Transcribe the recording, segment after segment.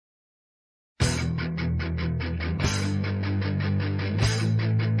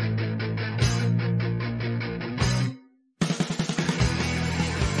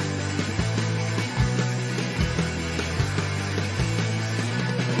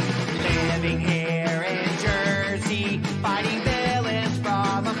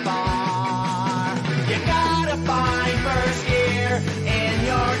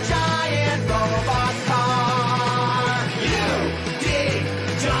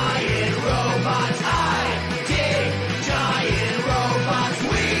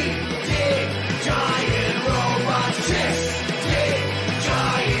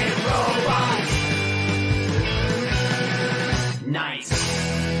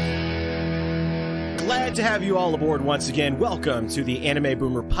Glad to have you all aboard once again. Welcome to the Anime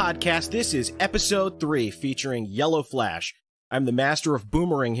Boomer Podcast. This is episode 3 featuring Yellow Flash. I'm the master of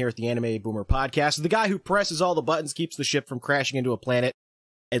boomering here at the Anime Boomer Podcast, the guy who presses all the buttons, keeps the ship from crashing into a planet,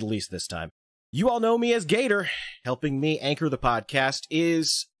 at least this time. You all know me as Gator. Helping me anchor the podcast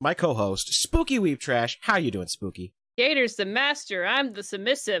is my co-host, Spooky Weeb Trash. How you doing, Spooky? Gator's the master. I'm the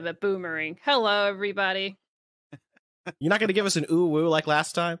submissive at boomering. Hello, everybody. You're not going to give us an ooh-woo like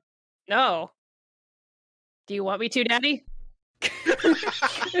last time? No. Do you want me to, Daddy?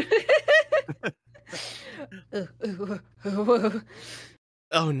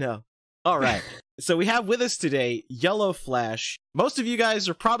 Oh, no. All right. So we have with us today Yellow Flash. Most of you guys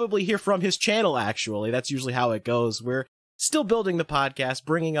are probably here from his channel, actually. That's usually how it goes. We're still building the podcast,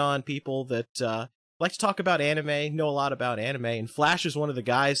 bringing on people that like to talk about anime, know a lot about anime, and Flash is one of the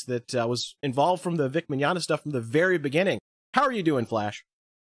guys that was involved from the Vic Mignogna stuff from the very beginning. How are you doing, Flash?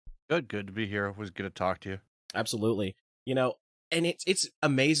 Good to be here. It was good to talk to you. Absolutely. You know, and it's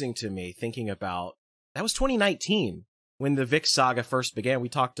amazing to me thinking about, that was 2019 when the Vic saga first began. We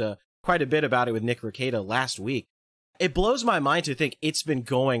talked quite a bit about it with Nick Rekieta last week. It blows my mind to think it's been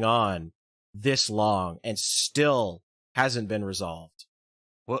going on this long and still hasn't been resolved.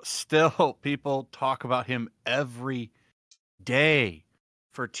 Well, still, people talk about him every day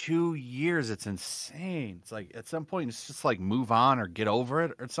for 2 years. It's insane. It's like, at some point, it's just like, move on or get over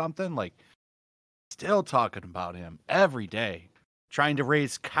it or something. Like, still talking about him every day, trying to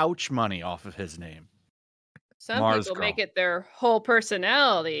raise couch money off of his name. Some MarzGurl. people make it their whole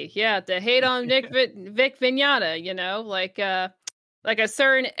personality. Yeah, to hate on Vic Mignogna, you know, like a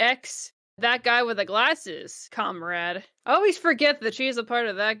certain ex, that guy with the glasses comrade. I always forget that she's a part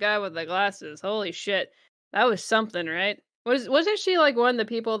of that guy with the glasses. Holy shit. That was something, right? Wasn't she like one of the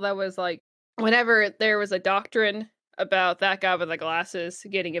people that was like, whenever there was a doctrine about that guy with the glasses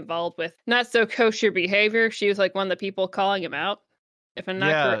getting involved with not so kosher behavior, she was like one of the people calling him out, if I'm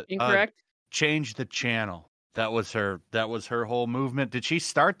not incorrect? Change the channel. That was her whole movement. Did she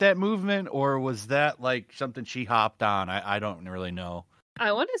start that movement, or was that like something she hopped on? I don't really know.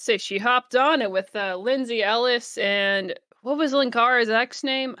 I want to say she hopped on it with Lindsay Ellis and what was Linkara's ex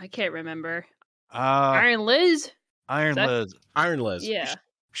name? I can't remember. Iron Liz? Iron Liz. Yeah.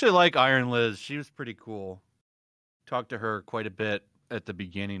 Actually like Iron Liz. She was pretty cool. Talked to her quite a bit at the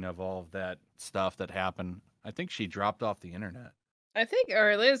beginning of all of that stuff that happened. I think she dropped off the internet. I think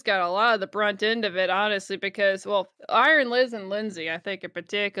Iron Liz got a lot of the brunt end of it, honestly, because, well, Iron Liz and Lindsay, I think in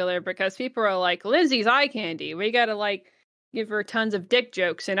particular, because people are like, Lindsay's eye candy. We gotta, like, give her tons of dick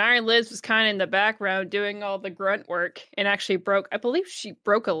jokes. And Iron Liz was kind of in the background doing all the grunt work and actually I believe she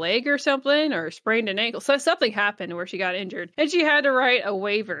broke a leg or something, or sprained an ankle. So something happened where she got injured. And she had to write a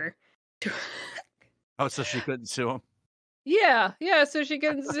waiver. Oh, so she couldn't sue him? Yeah, so she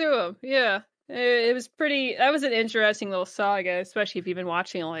couldn't sue him. Yeah. It was that was an interesting little saga, especially if you've been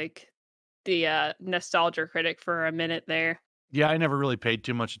watching, like, the Nostalgia Critic for a minute there. Yeah, I never really paid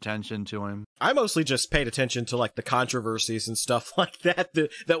too much attention to him. I mostly just paid attention to, like, the controversies and stuff like that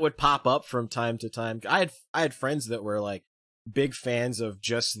that would pop up from time to time. I had friends that were, like, big fans of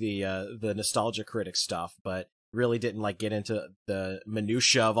just the Nostalgia Critic stuff, but really didn't, like, get into the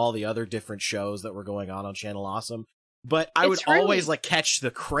minutia of all the other different shows that were going on Channel Awesome. But I would always, like, catch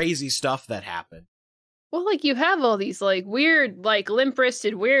the crazy stuff that happened. Well, like, you have all these, like, weird, like,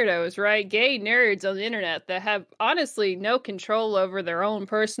 limp-wristed weirdos, right? Gay nerds on the internet that have, honestly, no control over their own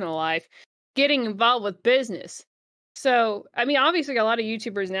personal life, getting involved with business. So, I mean, obviously, a lot of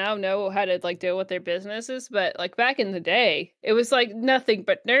YouTubers now know how to, like, deal with their businesses, but, like, back in the day, it was, like, nothing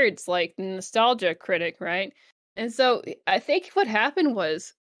but nerds, like the Nostalgia Critic, right? And so, I think what happened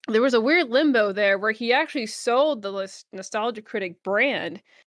was, there was a weird limbo there where he actually sold the Nostalgia Critic brand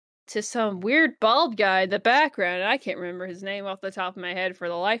to some weird bald guy in the background. And I can't remember his name off the top of my head for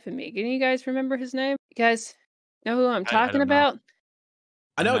the life of me. Can you guys remember his name? You guys know who I'm talking about?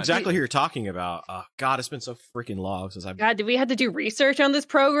 I know exactly who you're talking about. God, it's been so freaking long since I've... God, did we have to do research on this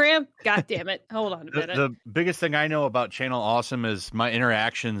program? God damn it. Hold on a minute. The biggest thing I know about Channel Awesome is my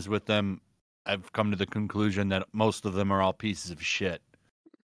interactions with them. I've come to the conclusion that most of them are all pieces of shit.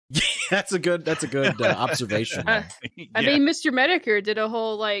 That's a good observation. I mean, Mister Metokur did a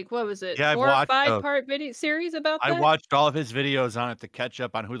whole, like, what was it? Yeah, 4 or 5 part video series about that? I watched all of his videos on it to catch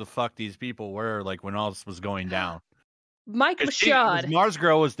up on who the fuck these people were, like, when all this was going down. Mike Machad.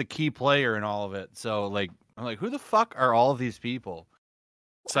 MarzGurl was the key player in all of it. So, like, I'm like, who the fuck are all of these people?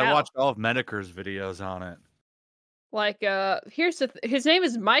 So I watched all of Metokur's videos on it. Like, his name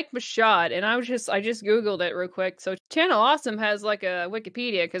is Mike Mashad, and I just Googled it real quick. So Channel Awesome has like a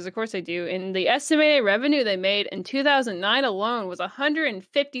Wikipedia, because of course they do. And the estimated revenue they made in 2009 alone was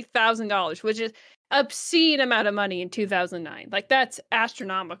 $150,000, which is obscene amount of money in 2009. Like, that's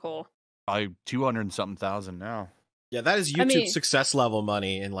astronomical. Probably 200 and something thousand now. Yeah, that is YouTube success level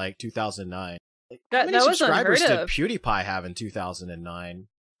money in like 2009. Like, that how many subscribers was did unheard of. PewDiePie have in 2009?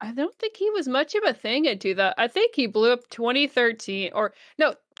 I don't think he was much of a thing in 2000. I think he blew up 2013 or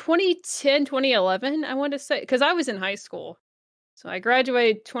no, 2010, 2011, I want to say, because I was in high school. So I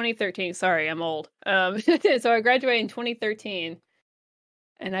graduated 2013. Sorry, I'm old. So I graduated in 2013.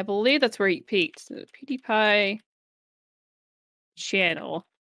 And I believe that's where he peaked. So the PewDiePie channel.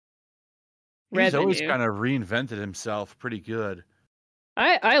 He's always revenue. kind of reinvented himself pretty good.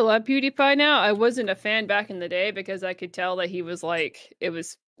 I love PewDiePie now. I wasn't a fan back in the day because I could tell that he was like, he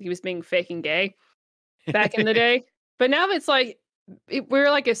was being fake and gay back in the day. But now it's like, we're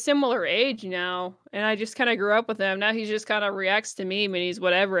like a similar age now, and I just kind of grew up with him. Now he just kind of reacts to meme and he's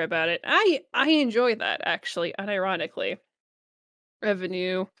whatever about it. I enjoy that, actually, unironically.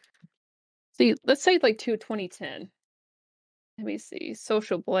 Revenue. See, let's say like 2010. Let me see.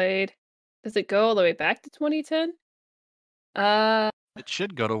 Social Blade. Does it go all the way back to 2010? It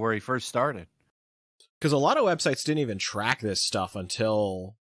should go to where he first started. Because a lot of websites didn't even track this stuff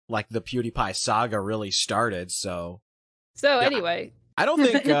until like the PewDiePie saga really started. So yeah, anyway, I don't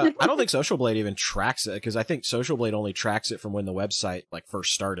think Social Blade even tracks it, because I think Social Blade only tracks it from when the website like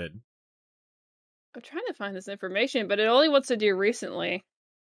first started. I'm trying to find this information, but it only wants to do recently.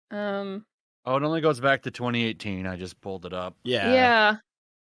 Oh, it only goes back to 2018. I just pulled it up. Yeah.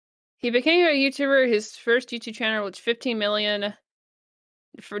 He became a YouTuber. His first YouTube channel was 15 million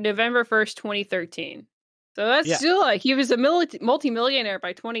for November 1st, 2013. So that's still like, he was a multi-millionaire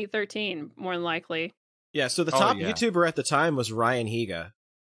by 2013, more than likely. Yeah, so the top YouTuber at the time was Ryan Higa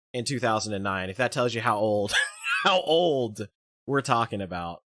in 2009. If that tells you how old we're talking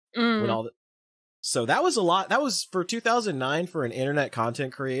about. So that was a lot. That was for 2009 for an internet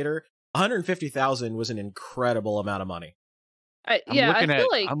content creator. 150,000 was an incredible amount of money. I feel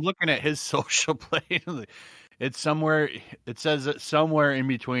like I'm looking at his Social Blade. It's somewhere. It says it's somewhere in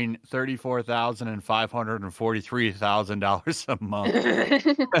between $34,000 and $543,000 a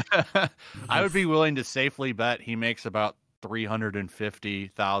month. I would be willing to safely bet he makes about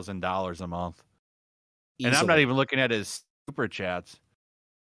 $350,000 a month. Easily. And I'm not even looking at his super chats.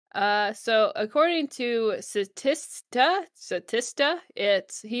 So according to Statista,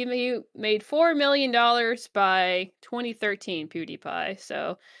 he made $4 million by 2013, PewDiePie.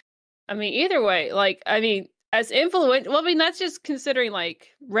 So, I mean, either way, like, I mean, as influential, well, I mean, that's just considering like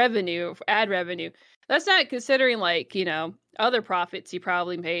revenue, ad revenue. That's not considering like, you know, other profits he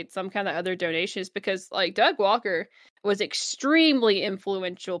probably made, some kind of other donations, because like Doug Walker was extremely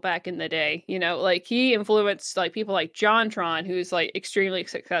influential back in the day. You know, like he influenced like people like JonTron, who's like extremely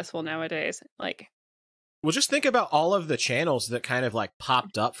successful nowadays. Like, well, just think about all of the channels that kind of like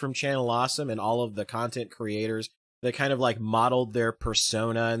popped up from Channel Awesome, and all of the content creators that kind of like modeled their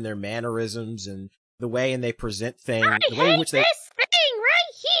persona and their mannerisms and the way and they present things. The way in which this thing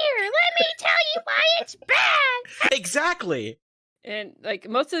right here. Let me tell you why it's bad. Exactly. And like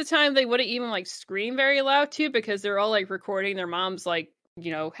most of the time they wouldn't even like scream very loud too, because they're all like recording their mom's like,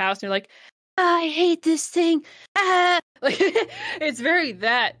 you know, house, and they're like, I hate this thing. Like it's very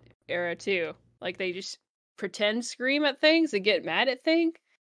that era too. Like they just pretend scream at things and get mad at things.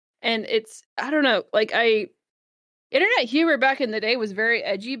 And it's, I don't know, like internet humor back in the day was very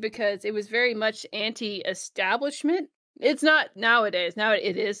edgy because it was very much anti-establishment. It's not nowadays. Now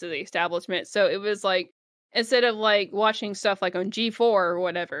it is the establishment. So it was like, instead of like watching stuff like on G4 or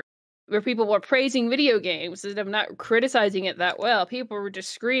whatever, where people were praising video games instead of not criticizing it that well, people were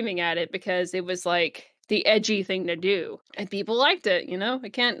just screaming at it because it was like the edgy thing to do. And people liked it, you know? I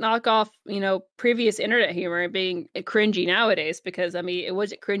can't knock off, you know, previous internet humor being cringy nowadays, because, I mean, it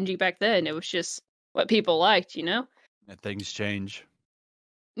wasn't cringy back then. It was just what people liked, you know? And things change.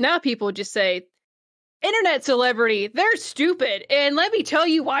 Now people just say, internet celebrity, they're stupid, and let me tell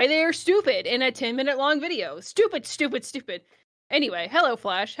you why they're stupid in a 10-minute long video. Stupid, stupid, stupid. Anyway, hello,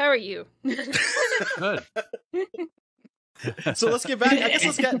 Flash. How are you? Good. So let's get back. I guess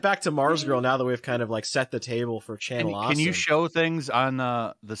let's get back to MarzGurl now that we've kind of like set the table for Channel Awesome. Can you show things on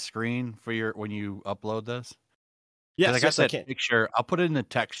the screen for when you upload this? Yes, I got that can. picture. I'll put it in the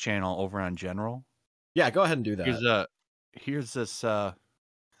text channel over on General. Yeah, go ahead and do that. Here's this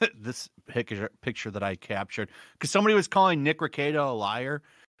this picture that I captured, because somebody was calling Nick Recato a liar,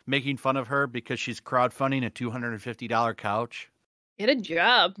 making fun of her because she's crowdfunding a $250 couch. Get a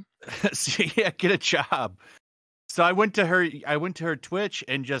job. Yeah, get a job. So I went to her Twitch,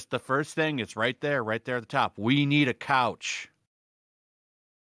 and just the first thing, it's right there at the top. We need a couch.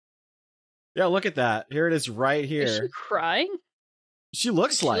 Yeah, look at that. Here it is right here. Is she crying? She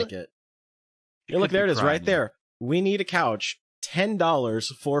looks like it. Yeah, look, there it is right there. We need a couch. $10,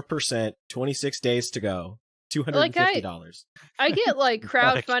 4%, 26 days to go. $250. I get like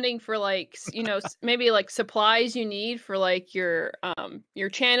crowdfunding for like, maybe like supplies you need for like your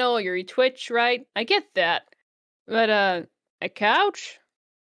channel, your Twitch, right? I get that. But a couch?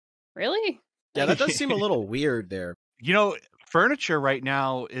 Really? Yeah, that does seem a little weird there. Furniture right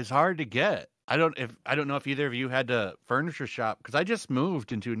now is hard to get. I don't know if either of you had to furniture shop, because I just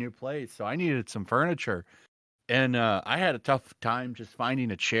moved into a new place, so I needed some furniture, and I had a tough time just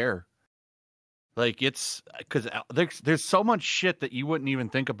finding a chair. Like, it's because there's so much shit that you wouldn't even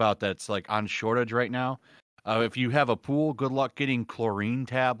think about that's like on shortage right now. If you have a pool, good luck getting chlorine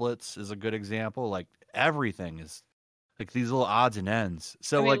tablets is a good example. Like, everything is like these little odds and ends.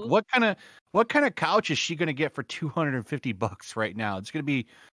 So like, what kind of couch is she going to get for $250 right now? It's going to be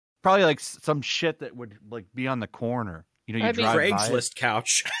probably like some shit that would like be on the corner. You drive Craigslist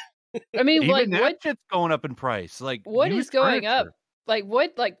couch. I mean, even like what shit's going up in price? Like, what is going up? Like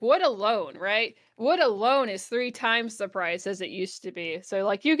wood alone, right? Wood alone is 3 times the price as it used to be. So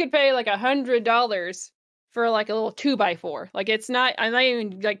like you could pay like $100 for like a little 2x4. Like, it's not. I'm not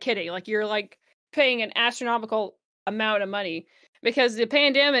even like kidding. Like, you're like paying an astronomical amount of money because the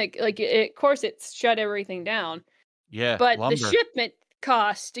pandemic, like, of course, it's shut everything down. Yeah, but lumber. The shipment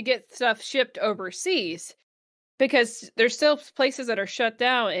costs to get stuff shipped overseas, because there's still places that are shut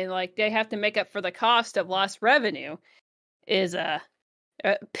down and like they have to make up for the cost of lost revenue, is a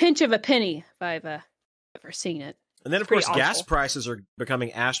pinch of a penny if I've ever seen it. And then, of course, gas prices are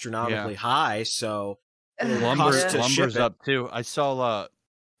becoming astronomically high, so lumber's up too. I saw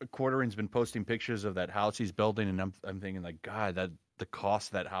Quartering's been posting pictures of that house he's building, and I'm thinking like, God, that the cost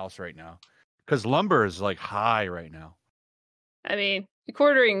of that house right now, because lumber is like high right now. I mean,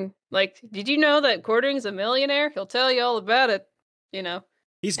 Quartering, like, did you know that Quartering's a millionaire? He'll tell you all about it.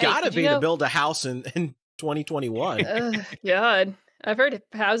 He's got to be to build a house in 2021. God, I've heard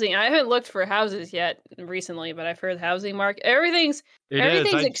housing. I haven't looked for houses yet recently, but I've heard housing market. Everything's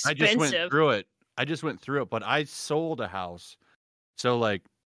expensive. I just went through it, but I sold a house, so like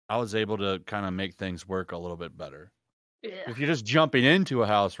I was able to kind of make things work a little bit better. Yeah. If you're just jumping into a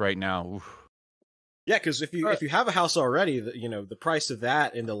house right now, oof. Yeah, because if you have a house already, the price of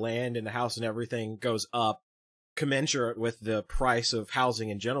that and the land and the house and everything goes up commensurate with the price of housing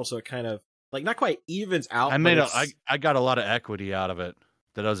in general. So it kind of like not quite evens out. I got a lot of equity out of it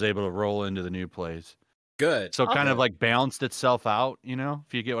that I was able to roll into the new place. Good. So it kind of like balanced itself out,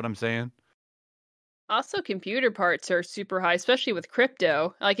 if you get what I'm saying. Also, computer parts are super high, especially with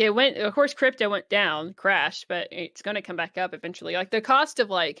crypto. Like, of course, crypto went down, crashed, but it's going to come back up eventually. Like, the cost of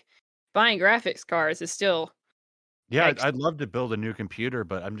like buying graphics cards is still. Yeah, I'd love to build a new computer,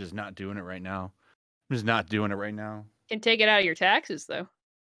 but I'm just not doing it right now. Can take it out of your taxes though.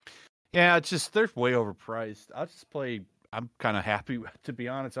 Yeah, it's just they're way overpriced. I'll just play. I'm kind of happy, to be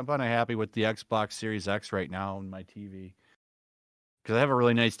honest. I'm kind of happy with the Xbox Series X right now on my TV, because I have a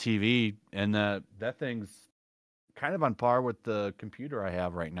really nice TV, and that thing's kind of on par with the computer I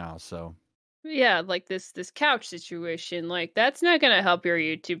have right now. So yeah, like this couch situation, like that's not gonna help your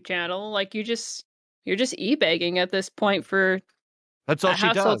YouTube channel. Like you're just e-begging at this point for. That's all she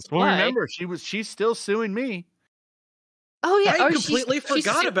does. Well, remember, she's still suing me. Oh yeah, I completely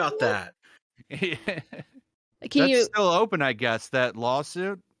forgot about that. That's still open, I guess. That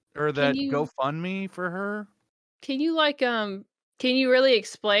lawsuit or that GoFundMe for her. Can you can you really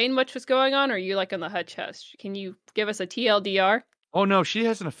explain what was going on, or are you like on the hush hush? Can you give us a TLDR? Oh no, she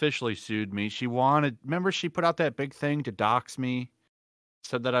hasn't officially sued me. Remember she put out that big thing to dox me.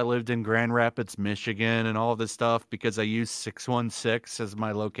 Said that I lived in Grand Rapids, Michigan, and all this stuff because I used 616 as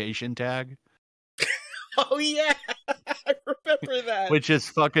my location tag. Oh yeah, I remember that. Which is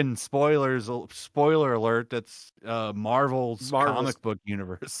fucking spoiler alert. That's Marvel's comic book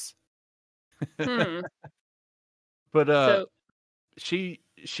universe. But she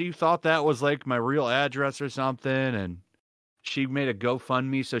thought that was like my real address or something, and she made a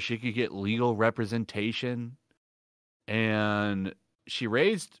GoFundMe so she could get legal representation, and she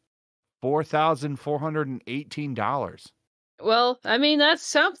raised $4,418. Well, I mean, that's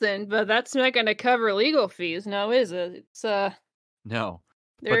something, but that's not going to cover legal fees, now is it? It's no.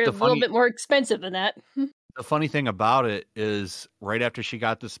 They're a little bit more expensive than that. The funny thing about it is, right after she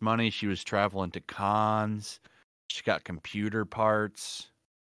got this money, she was traveling to cons. She got computer parts.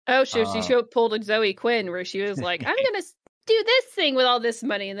 Oh, she pulled a Zoe Quinn where she was like, "I'm going to do this thing with all this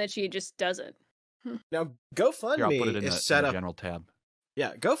money," and then she just doesn't. Now, Here, I'll put it GoFundMe in is the set up. general tab.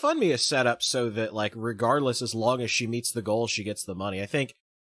 Yeah, GoFundMe is set up so that, like, regardless, as long as she meets the goal, she gets the money. I think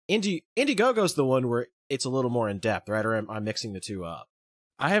Indiegogo's the one where it's a little more in depth, right? Or I'm mixing the two up.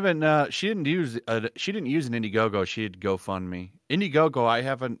 I haven't. She didn't use an Indiegogo. She had GoFundMe. Indiegogo, I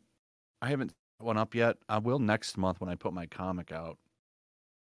haven't one up yet. I will next month when I put my comic out.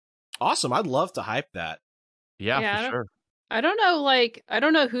 Awesome! I'd love to hype that. Yeah, for sure. I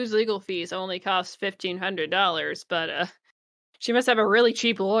don't know whose legal fees only cost $1,500, but she must have a really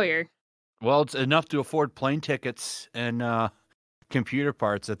cheap lawyer. Well, it's enough to afford plane tickets and computer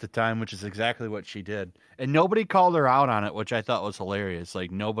parts at the time, which is exactly what she did. And nobody called her out on it, which I thought was hilarious.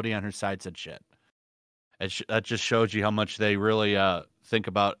 Like, nobody on her side said shit. That just shows you how much they really think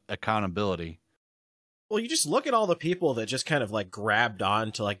about accountability. Well, you just look at all the people that just kind of, like, grabbed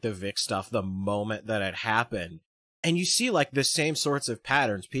on to, like, the Vic stuff the moment that it happened. And you see, like, the same sorts of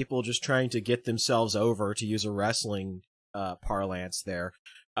patterns. People just trying to get themselves over, to use a wrestling parlance there.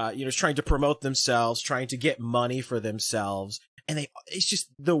 Just trying to promote themselves, trying to get money for themselves. And it's just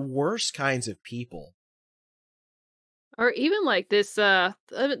the worst kinds of people. Or even like this,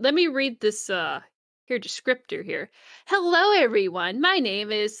 let me read this descriptor here. Hello, everyone. My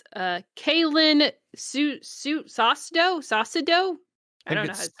name is Kaylin Saucedo. I don't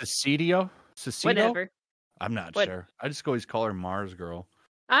know how to... Sacido? Whatever. I'm not sure. I just always call her MarzGurl.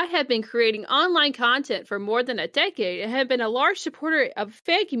 I have been creating online content for more than a decade and have been a large supporter of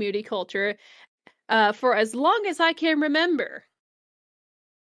fan community culture for as long as I can remember.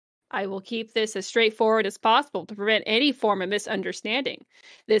 I will keep this as straightforward as possible to prevent any form of misunderstanding.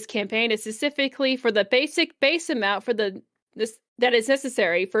 This campaign is specifically for the basic base amount that is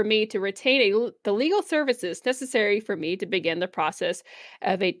necessary for me to retain the legal services necessary for me to begin the process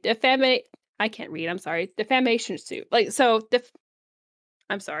of a defamation suit.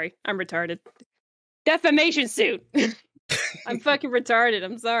 I'm sorry, I'm retarded. Defamation suit. I'm fucking retarded.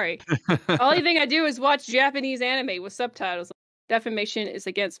 I'm sorry. Only thing I do is watch Japanese anime with subtitles. Defamation is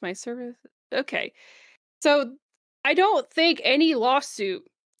against my service. Okay. So I don't think any lawsuit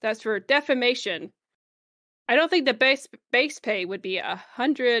that's for defamation, I don't think the base pay would be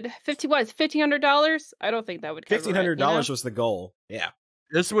 $1,500. I don't think that would cover $1,500 was the goal. Yeah.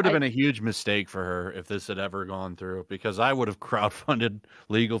 This would have been a huge mistake for her if this had ever gone through, because I would have crowdfunded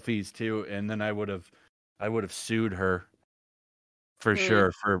legal fees too, and then I would have sued her for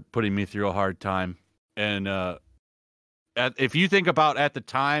sure for putting me through a hard time. And if you think about at the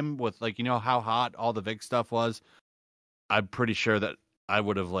time with, like, you know how hot all the Vic stuff was, I'm pretty sure that I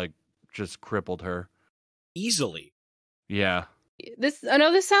would have, like, just crippled her easily. Yeah. This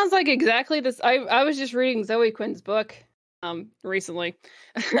sounds like exactly this. I was just reading Zoe Quinn's book recently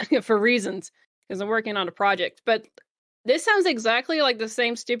for reasons, because I'm working on a project, but this sounds exactly like the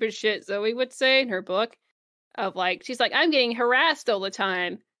same stupid shit Zoe would say in her book of, like, she's like, I'm getting harassed all the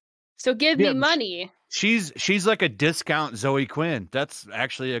time, so give me money. She's like a discount Zoe Quinn. That's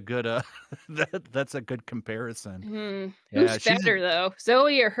actually a good that's a good comparison. Yeah, who's fatter though,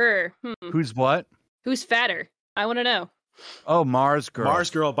 Zoe or her? Who's what? Who's fatter? I want to know. Oh, MarzGurl.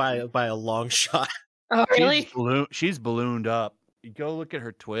 MarzGurl by a long shot. Oh, really? She's ballooned up. You go look at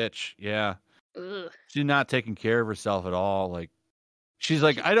her Twitch. Yeah. Ugh. She's not taking care of herself at all. Like, she's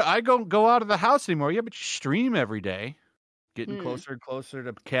like, I don't go out of the house anymore. Yeah, but you stream every day. Getting closer and closer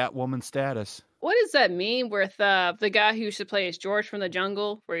to Catwoman status. What does that mean with the guy who used to play as George from the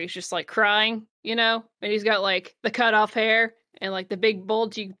Jungle, where he's just, like, crying, and he's got, like, the cut off hair and, like, the big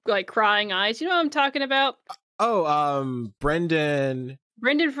bulgy, like, crying eyes. You know what I'm talking about? Oh, Brendan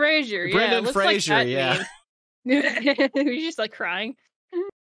Fraser. Brendan Fraser, like yeah. He's just, like, crying.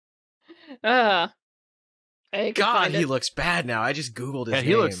 God, he looks bad now. I just Googled his name.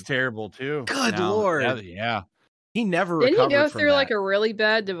 He looks terrible, too. Good Lord. Yeah. He never recovered from that. Didn't he go through, like, a really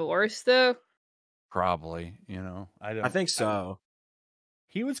bad divorce, though? Probably, I think so.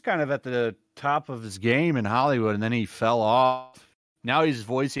 He was kind of at the top of his game in Hollywood, and then he fell off. Now he's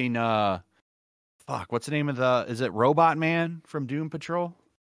voicing, what's the name of is it Robot Man from Doom Patrol?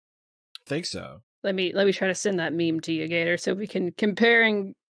 I think so. Let me try to send that meme to you, Gator, so we can compare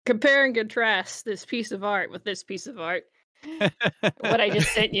and contrast this piece of art with this piece of art. What I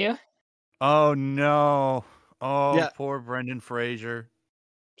just sent you. Oh, no. Oh, yeah. Poor Brendan Fraser.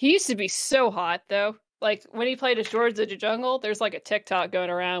 He used to be so hot, though. Like, when he played as George of the Jungle, there's, like, a TikTok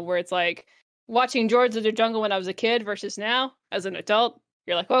going around where it's, like, watching George of the Jungle when I was a kid versus now, as an adult.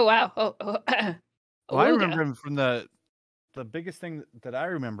 You're like, oh, wow. Well, I remember him from the biggest thing that I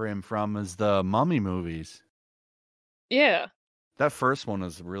remember him from is the Mummy movies. Yeah. That first one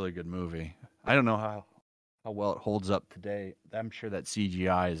was a really good movie. I don't know how well it holds up today. I'm sure that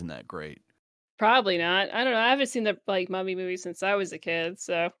CGI isn't that great. Probably not. I don't know. I haven't seen the mummy movies since I was a kid,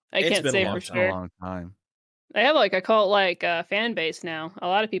 so I can't say for A sure. long time. They have a cult fan base now. A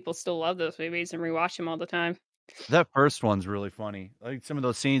lot of people still love those movies and rewatch them all the time. That first one's really funny. Like some of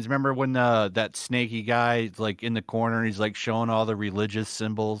those scenes. Remember when that snaky guy in the corner and he's showing all the religious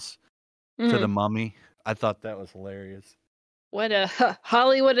symbols to the mummy? I thought that was hilarious. What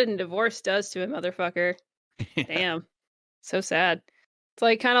Hollywood and divorce does to a motherfucker. Yeah. Damn. So sad.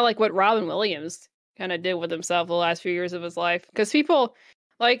 It's kind of like what Robin Williams kind of did with himself the last few years of his life. Because people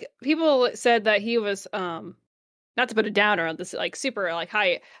said that he was not to put a downer on this super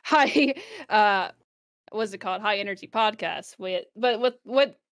high what's it called, high energy podcast but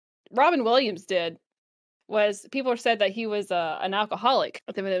what Robin Williams did was people said that he was an alcoholic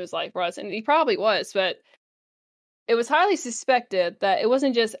at the end of his life, Russ, and he probably was, but it was highly suspected that it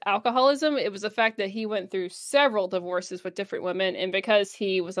wasn't just alcoholism. It was the fact that he went through several divorces with different women, and because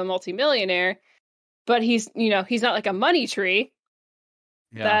he was a multimillionaire, but he's not like a money tree.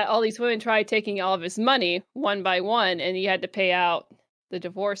 Yeah. That all these women tried taking all of his money one by one, and he had to pay out the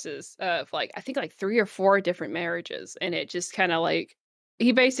divorces of I think 3 or 4 different marriages, and it just kind of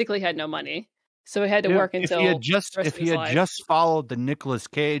he basically had no money, so he had to work until if he had just followed the Nicolas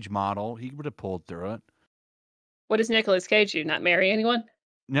Cage model, he would have pulled through it. What does Nicolas Cage do? Not marry anyone?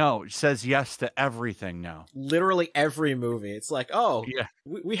 No, it says yes to everything now. Literally every movie. It's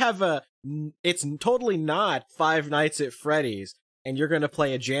we have it's totally not Five Nights at Freddy's, and you're going to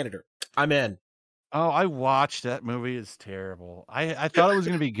play a janitor. I'm in. Oh, I watched that movie. It's terrible. I thought it was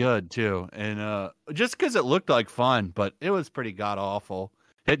going to be good, too. And just because it looked like fun, but it was pretty god-awful.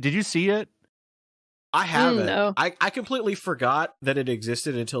 Did you see it? I haven't. No. I completely forgot that it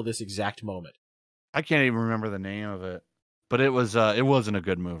existed until this exact moment. I can't even remember the name of it. But it wasn't a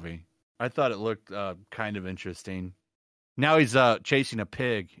good movie. I thought it looked kind of interesting. Now he's chasing a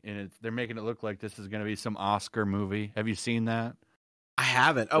pig, and they're making it look like this is going to be some Oscar movie. Have you seen that? I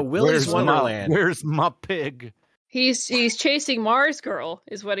haven't. Oh, Willy's Wonderland. Where's my pig? He's chasing MarzGurl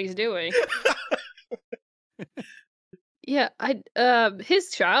is what he's doing. Yeah, his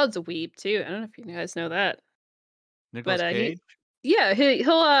child's a weeb too. I don't know if you guys know that. Nicolas Cage?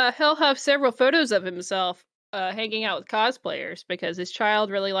 He'll have several photos of himself hanging out with cosplayers because his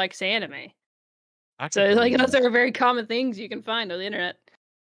child really likes anime. So those are very common things you can find on the internet.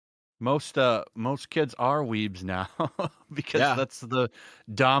 Most kids are weebs now because that's the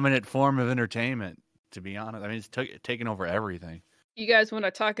dominant form of entertainment, to be honest. I mean, it's taken over everything. You guys want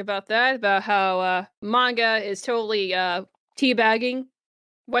to talk about that? About how manga is totally teabagging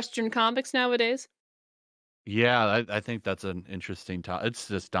Western comics nowadays? Yeah, I think that's an interesting topic. It's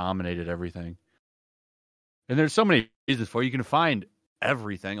just dominated everything. And there's so many reasons for it. You can find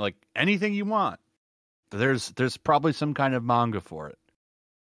everything, like anything you want. There's probably some kind of manga for it.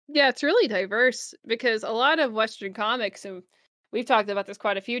 Yeah, it's really diverse because a lot of Western comics, and we've talked about this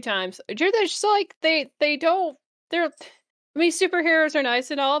quite a few times, they're just I mean, superheroes are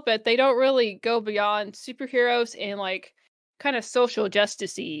nice and all, but they don't really go beyond superheroes and kind of social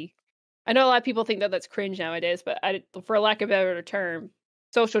justice-y. I know a lot of people think that that's cringe nowadays, but for lack of a better term,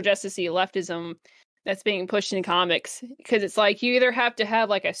 social justice-y leftism that's being pushed in comics. Because it's you either have to have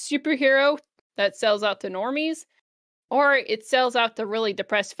a superhero that sells out to normies, or it sells out to really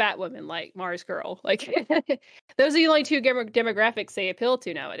depressed fat women like MarzGurl. Those are the only two demographics they appeal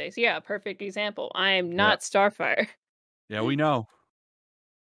to nowadays. Yeah, perfect example. I am not Starfire. Yeah, we know.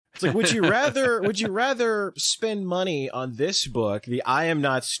 It's would you rather spend money on this book, the I Am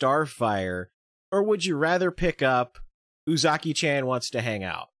Not Starfire, or would you rather pick up Uzaki-chan Wants to Hang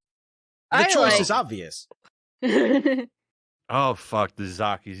Out? The choice is obvious. Oh, fuck, the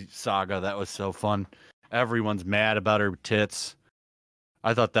Uzaki saga. That was so fun. Everyone's mad about her tits.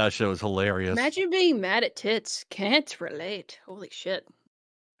 I thought that shit was hilarious. Imagine being mad at tits. Can't relate. Holy shit.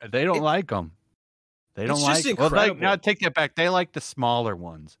 They don't like them. They don't like them. Well, now take that back. They like the smaller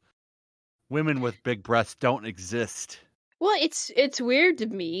ones. Women with big breasts don't exist. Well, it's weird to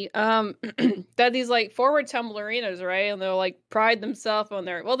me that these forward tumblerinas, right? And they'll pride themselves on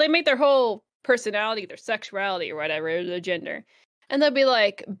they make their whole personality, their sexuality or whatever, their gender. And they'll be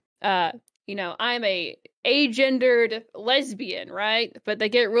I'm a agendered lesbian, right? But they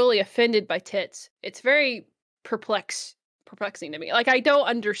get really offended by tits. It's very perplexing to me. I don't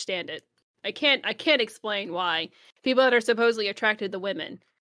understand it. I can't explain why people that are supposedly attracted to women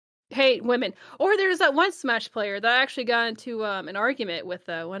hate women. Or there's that one Smash player that I actually got into an argument with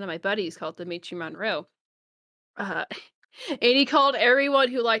one of my buddies called Dimitri Monroe. And he called everyone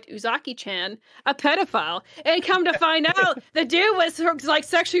who liked Uzaki-chan a pedophile. And come to find out, the dude was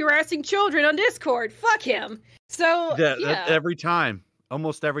sexually harassing children on Discord. Fuck him. So, yeah. Every time.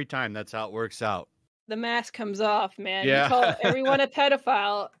 Almost every time, that's how it works out. The mask comes off, man. Yeah. You call everyone a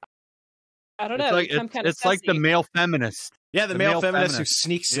pedophile. I don't know. It's like the male feminist. Yeah, the male feminist who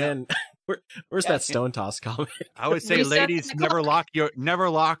sneaks in. Where's that Stone Toss comment? I would say, ladies, never lock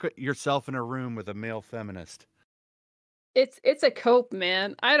yourself in a room with a male feminist. It's a cope,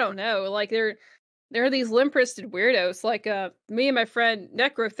 man. I don't know. Like there are these limp-wristed weirdos. Like me and my friend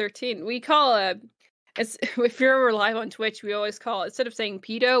Necro13. We call if you're ever live on Twitch, we always call, instead of saying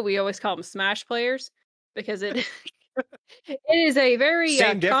pedo, we always call them Smash players because it it is a very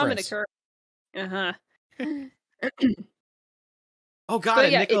common occurrence. Oh god,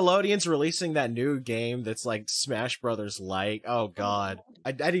 and Nickelodeon's releasing that new game that's like Smash Brothers Light. Oh god,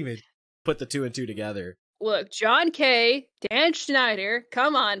 I didn't even put the 2 and 2 together. Look, John K, Dan Schneider,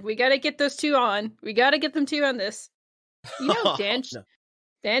 come on, we gotta get those two on. We gotta get them two on this. You know,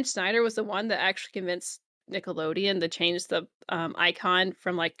 Dan Schneider was the one that actually convinced Nickelodeon to change the icon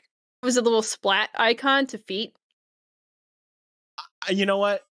from like, was it a little splat icon to feet? You know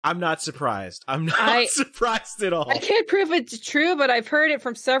what? I'm not surprised. I'm not surprised at all. I can't prove it's true, but I've heard it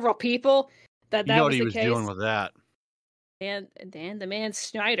from several people that was the case. You know what he was doing with that. Dan the man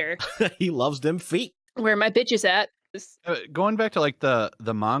Schneider. He loves them feet. Where my bitch is at. Going back to like the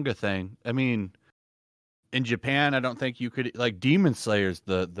manga thing, I mean, in Japan, I don't think you could, like, Demon Slayer's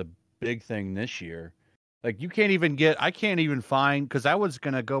the big thing this year. Like, I can't even find, because I was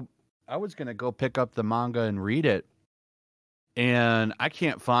gonna go pick up the manga and read it, and I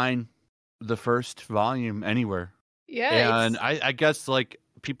can't find the first volume anywhere. Yeah, and I guess like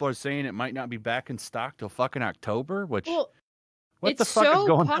people are saying it might not be back in stock till fucking October. Which, what the fuck is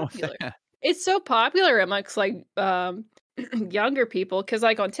going on with that? It's so popular amongst like younger people because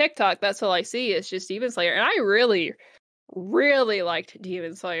like on TikTok, that's all I see is just Demon Slayer, and I really, really liked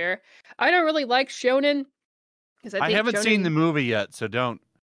Demon Slayer. I don't really like shonen because I haven't seen the movie yet, so don't.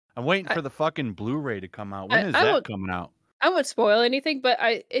 I'm waiting for the fucking Blu-ray to come out. When is that coming out? I won't spoil anything, but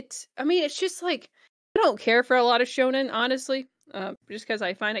it's just like I don't care for a lot of shonen, honestly. Just because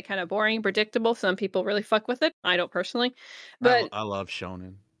I find it kind of boring and predictable. Some people really fuck with it. I don't personally, but I love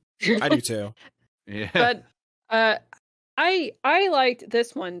shonen. I do too. Yeah. But I liked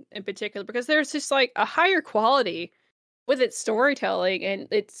this one in particular because there's just like a higher quality with its storytelling and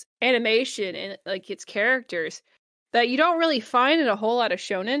its animation and like its characters that you don't really find in a whole lot of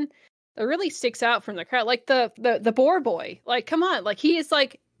shonen. That really sticks out from the crowd. Like the boar boy. Like, come on. Like he is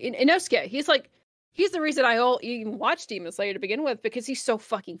like Inosuke. He's the reason I even watched Demon Slayer to begin with because he's so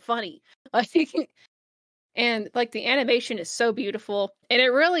fucking funny. Like, and like the animation is so beautiful, and it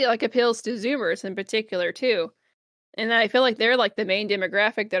really like appeals to Zoomers in particular too. And I feel like they're like the main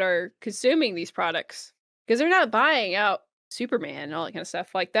demographic that are consuming these products because they're not buying out Superman and all that kind of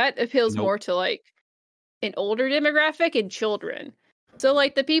stuff. Like that appeals more to like an older demographic and children. So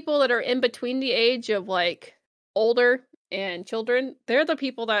like the people that are in between the age of like older and children, they're the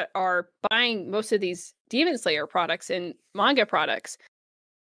people that are buying most of these Demon Slayer products and manga products.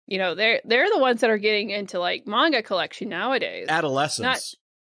 You know, they're the ones that are getting into like manga collection nowadays. Adolescents.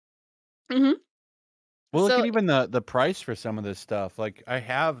 Mm-hmm. Well, look at even the price for some of this stuff. Like I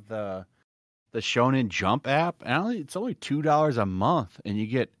have the Shonen Jump app, and it's only $2 a month, and you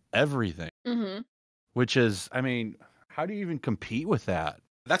get everything. Mm-hmm. Which is, I mean, how do you even compete with that?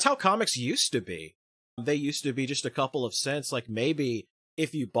 That's how comics used to be. They used to be just a couple of cents. Like maybe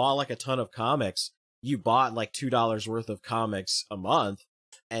if you bought like a ton of comics, you bought like $2 worth of comics a month.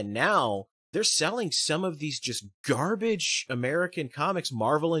 And now they're selling some of these just garbage American comics,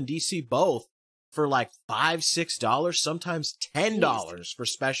 Marvel and DC both, for like $5, $6, sometimes $10 for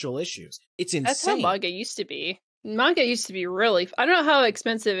special issues. It's insane. That's how manga used to be. Manga used to be really, I don't know how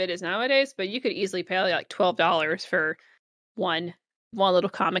expensive it is nowadays, but you could easily pay like $12 for one little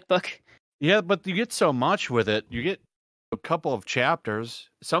comic book. Yeah, but you get so much with it. You get a couple of chapters.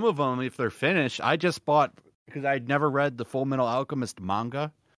 Some of them, if they're finished, I just bought, because I'd never read the Full Metal Alchemist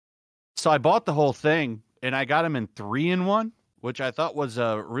manga. So I bought the whole thing, and I got them in 3-in-1, which I thought was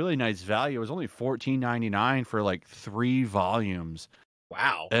a really nice value. It was only $14.99 for like 3 volumes.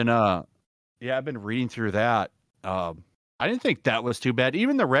 Wow. And yeah, I've been reading through that. I didn't think that was too bad.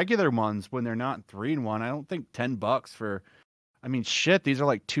 Even the regular ones, when they're not 3-in-1, I don't think $10 for. I mean, shit, these are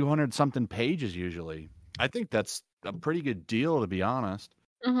like 200 something pages usually. I think that's a pretty good deal, to be honest.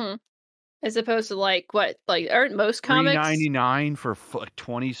 Mm-hmm. As opposed to like what, like aren't most comics $3.99 for like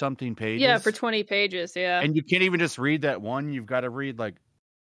 20 something pages? Yeah, for 20 pages, yeah. And you can't even just read that one. You've got to read like,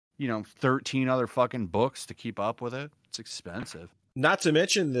 13 other fucking books to keep up with it. It's expensive. Not to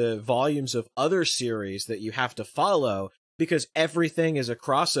mention the volumes of other series that you have to follow because everything is a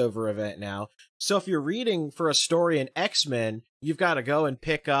crossover event now. So if you're reading for a story in X-Men, you've got to go and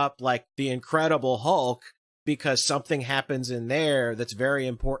pick up like the Incredible Hulk because something happens in there that's very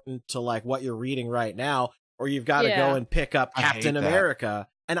important to like what you're reading right now, or you've got to go and pick up Captain America.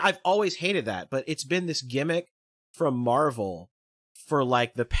 And I've always hated that, but it's been this gimmick from Marvel for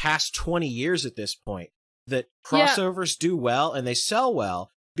like the past 20 years at this point, that crossovers do well and they sell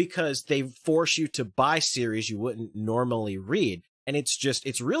well because they force you to buy series you wouldn't normally read. And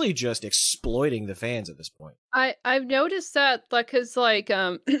it's really just exploiting the fans at this point. I've noticed that, like, because like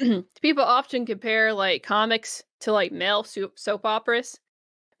people often compare like comics to like male soap operas,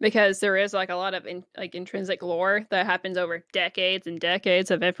 because there is like a lot of intrinsic lore that happens over decades and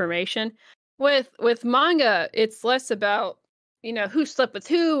decades of information. With manga, it's less about, you know, who slept with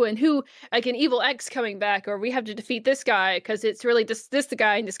who and who, like an evil ex coming back, or we have to defeat this guy because it's really this the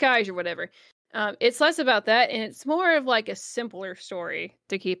guy in disguise or whatever. It's less about that, and it's more of like a simpler story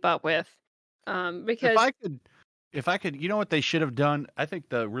to keep up with. Because if I could, you know what they should have done? I think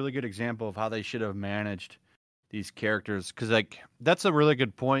the really good example of how they should have managed these characters, because like that's a really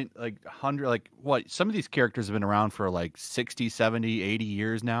good point. Like some of these characters have been around for like 60, 70, 80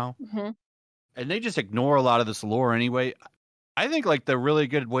 years now, and they just ignore a lot of this lore anyway. I think like the really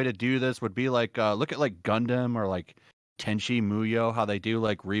good way to do this would be like look at like Gundam or like Tenchi Muyo, how they do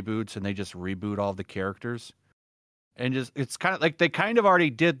like reboots and they just reboot all the characters. And just it's kind of like they kind of already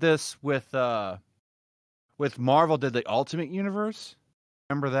did this with Marvel did the Ultimate Universe.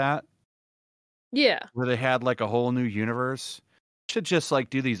 Remember that? Yeah. Where they had like a whole new universe. Should just like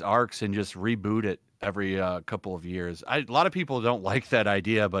do these arcs and just reboot it every couple of years. A lot of people don't like that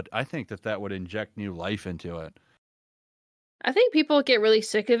idea, but I think that would inject new life into it. I think people get really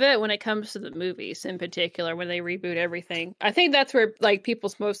sick of it when it comes to the movies in particular, when they reboot everything. I think that's where like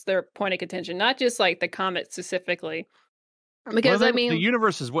people's their point of contention, not just like the comics specifically. Because the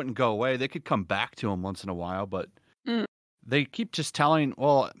universes wouldn't go away. They could come back to them once in a while, but they keep just telling,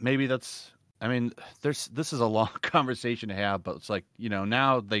 well, maybe that's, I mean, this is a long conversation to have, but it's like, you know,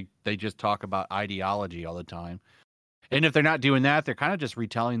 now they just talk about ideology all the time. And if they're not doing that, they're kind of just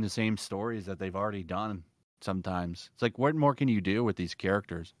retelling the same stories that they've already done. Sometimes it's like, what more can you do with these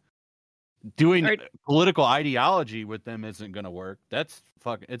characters? Doing political ideology with them isn't going to work. That's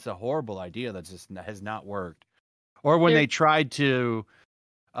it's a horrible idea that just has not worked. Or when they tried to,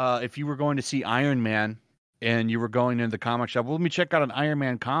 if you were going to see Iron Man and you were going into the comic shop, well, let me check out an Iron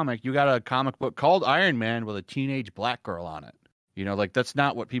Man comic. You got a comic book called Iron Man with a teenage black girl on it. You know, like that's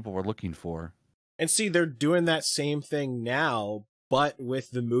not what people were looking for. And see, they're doing that same thing now, but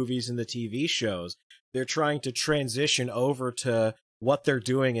with the movies and the TV shows. They're trying to transition over to what they're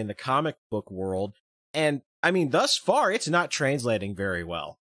doing in the comic book world. And, I mean, thus far, it's not translating very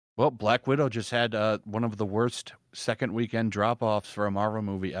well. Well, Black Widow just had one of the worst second weekend drop-offs for a Marvel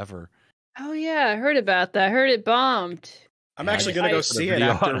movie ever. Oh, yeah, I heard about that. I heard it bombed. I'm actually going to go see it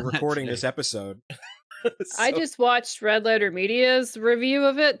after recording this episode. I just watched RedLetterMedia's review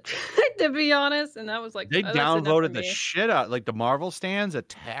of it, to be honest, and that was like... They downvoted the shit out. Like, the Marvel stands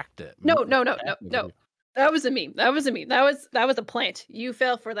attacked it. No. That was a meme. That was a plant. You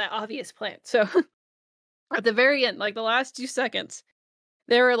fell for that obvious plant. So at the very end, like the last 2 seconds,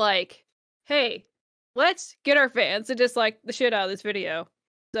 they were like, hey, let's get our fans to dislike the shit out of this video.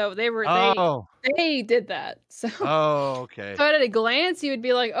 So they did that. So okay. So at a glance, you would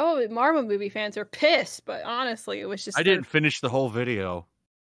be like, oh, Marvel movie fans are pissed. But honestly, it was just... I didn't finish the whole video.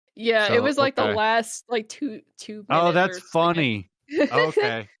 Yeah, so, it was like the last like two minutes. Oh, that's funny.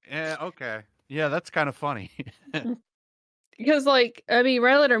 Okay. Yeah, okay. Yeah, that's kind of funny. Because, like, I mean,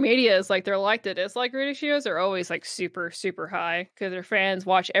 RedLetterMedia is like, they're like the dislike ratios are always like super, super high because their fans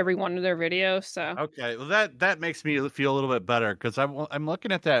watch every one of their videos. So okay, well that makes me feel a little bit better because I'm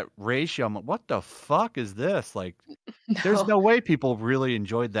looking at that ratio. I'm like, what the fuck is this? Like, there's no way people really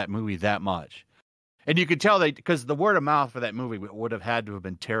enjoyed that movie that much, and you could tell because the word of mouth for that movie would have had to have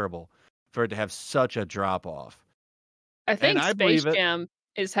been terrible for it to have such a drop off. I think Space Jam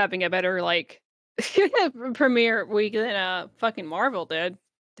is having a better like premiere week than fucking Marvel did,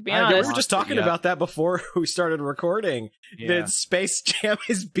 to be honest. We were just talking about that before we started recording. That Space Jam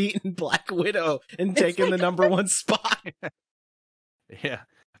has beaten Black Widow and taken the #1 spot. Yeah.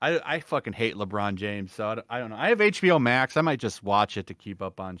 I fucking hate LeBron James, so I don't know. I have HBO Max. I might just watch it to keep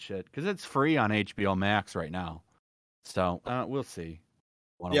up on shit because it's free on HBO Max right now. So we'll see.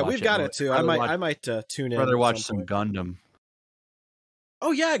 Yeah, we've got it too. I might tune in. Rather watch some Gundam.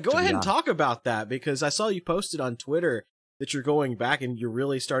 Oh yeah, go ahead and talk about that because I saw you posted on Twitter that you're going back and you're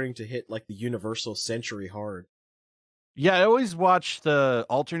really starting to hit like the Universal Century hard. Yeah, I always watch the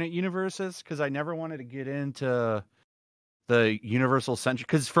alternate universes because I never wanted to get into the Universal Century,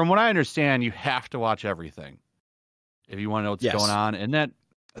 because from what I understand, you have to watch everything if you want to know what's going on. And that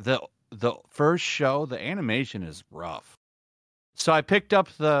the first show, the animation is rough. So I picked up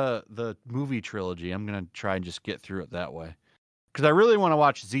the movie trilogy. I'm gonna try and just get through it that way, because I really want to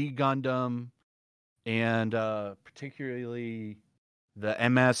watch Z Gundam and particularly the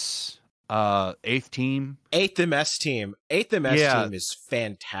MS 8th team. 8th MS team. 8th MS team is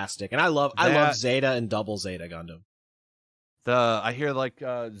fantastic, and I love Zeta and Double Zeta Gundam. I hear like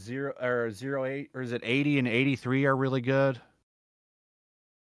 08, or is it 80 and 83 are really good.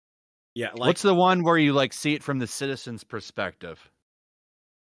 Yeah, like, what's the one where you like see it from the citizen's perspective?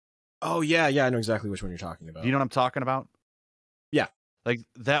 Oh yeah, I know exactly which one you're talking about. Do you know what I'm talking about? Yeah, like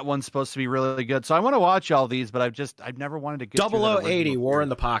that one's supposed to be really good. So I want to watch all these, but I've never wanted to get 0080 War in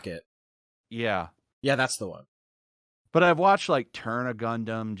the Pocket. Yeah, that's the one. But I've watched like Turn a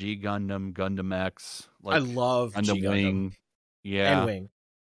Gundam, G Gundam, Gundam X. Like, I love G Gundam. Wing. Yeah, and Wing.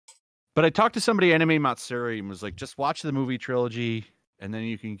 But I talked to somebody, Anime Matsuri, and was like, just watch the movie trilogy, and then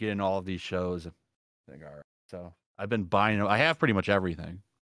you can get in all of these shows. I think, all right. So I've been buying. I have pretty much everything.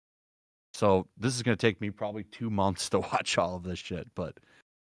 So this is going to take me probably 2 months to watch all of this shit, but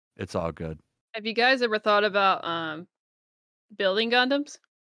it's all good. Have you guys ever thought about building Gundams?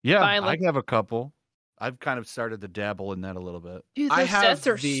 Yeah, I have a couple. I've kind of started to dabble in that a little bit. Dude, those sets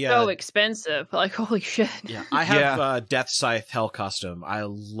are so expensive. Like, holy shit. Yeah, I have Death Scythe Hell Custom. I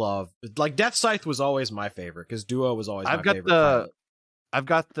love, like, Death Scythe was always my favorite because Duo was always my favorite. I've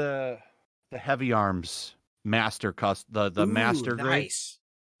got the Heavy Arms Master the Master grade. Nice.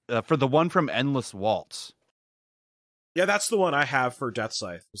 For the one from Endless Waltz. Yeah, that's the one I have for Death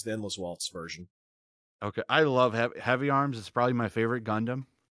Scythe. It's the Endless Waltz version. Okay, I love Heavy Arms. It's probably my favorite Gundam.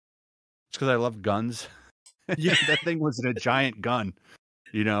 It's because I love guns. Yeah, that thing was a giant gun,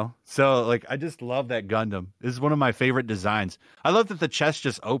 you know? So, like, I just love that Gundam. This is one of my favorite designs. I love that the chest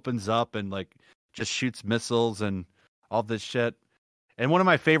just opens up and, like, just shoots missiles and all this shit. And one of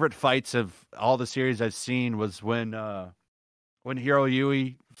my favorite fights of all the series I've seen was when Hiro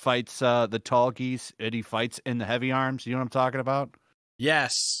Yui fights the Tall Geese, and he fights in the Heavy Arms. You know what I'm talking about?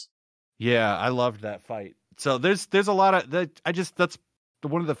 Yes. Yeah, I loved that fight. So there's a lot of that. That's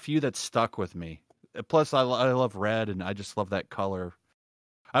one of the few that stuck with me. Plus, I love red, and I just love that color.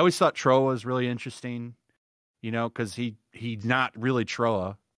 I always thought Troa was really interesting, you know, because he's not really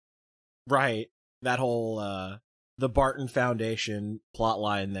Troa. Right. That whole the Barton Foundation plot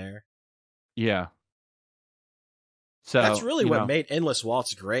line there. Yeah. So that's really what made Endless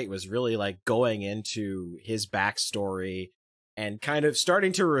Waltz great, was really like going into his backstory and kind of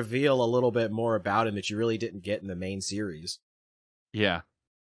starting to reveal a little bit more about him that you really didn't get in the main series. Yeah.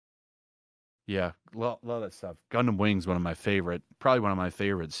 Yeah, love that stuff. Gundam Wing's probably one of my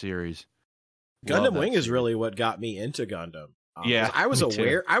favorite series. Gundam Wing is really what got me into Gundam. Yeah, I was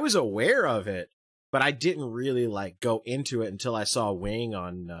aware of it, but I didn't really like go into it until I saw Wing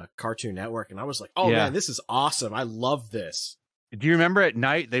on Cartoon Network, and I was like, "Oh man, this is awesome! I love this." Do you remember at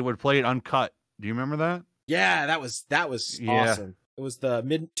night they would play it uncut? Do you remember that? Yeah, that was awesome. It was the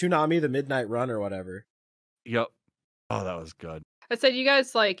Toonami, the Midnight Run or whatever. Yep. Oh, that was good. I said, you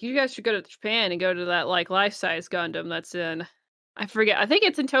guys should go to Japan and go to that like life-size Gundam that's in, I forget, I think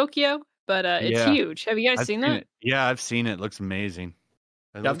it's in Tokyo, but it's huge. Have you guys seen that? Yeah, I've seen it. It looks amazing.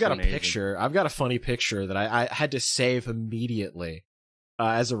 I've got a picture. I've got a funny picture that I had to save immediately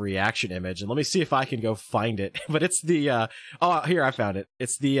as a reaction image, and let me see if I can go find it. But it's the here, I found it.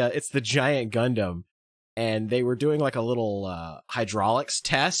 It's the giant Gundam, and they were doing like a little hydraulics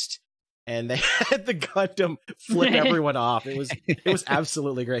test. And they had the Gundam flip everyone off. It was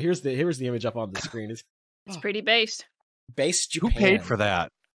absolutely great. Here's the image up on the screen. It's pretty based. Based Japan. Who paid for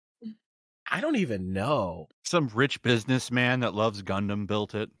that? I don't even know. Some rich businessman that loves Gundam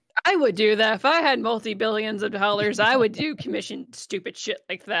built it. I would do that if I had multi-billions of dollars. I would do commission stupid shit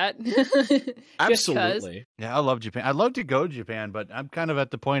like that. Absolutely. Yeah, I love Japan. I'd love to go to Japan, but I'm kind of at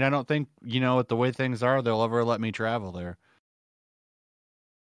the point. I don't think, with the way things are, they'll ever let me travel there.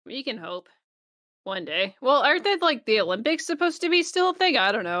 We can hope. One day. Well, aren't they like the Olympics supposed to be still a thing?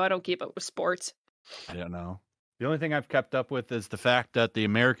 I don't know. I don't keep up with sports. I don't know. The only thing I've kept up with is the fact that the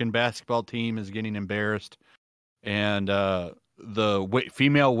American basketball team is getting embarrassed, and the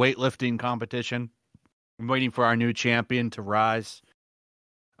female weightlifting competition. I'm waiting for our new champion to rise.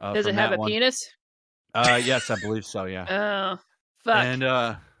 Does it have a penis? Yes, I believe so. Yeah. Oh, fuck.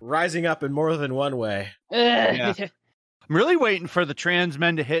 And rising up in more than one way. Yeah. I'm really waiting for the trans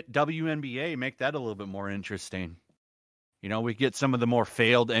men to hit WNBA, make that a little bit more interesting. We get some of the more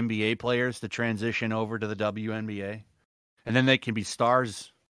failed NBA players to transition over to the WNBA, and then they can be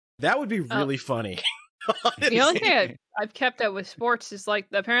stars. That would be really funny. The only thing I've kept up with sports is like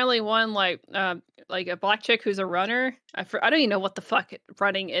apparently one like a black chick who's a runner. I don't even know what the fuck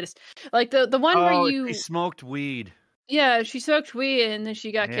running is. Like the one where They smoked weed. Yeah, she smoked weed and then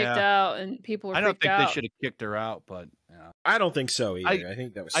she got kicked out and people were I don't freaked think out. they should have kicked her out, but yeah. I don't think so either. I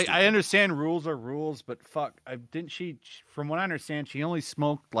think that was I understand rules are rules, but fuck, didn't she, from what I understand, she only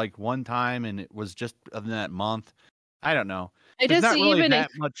smoked like one time and it was just in that month. I don't know. It There's doesn't not really even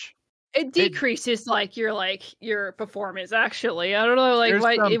that much. It decreases your performance. Actually, I don't know, like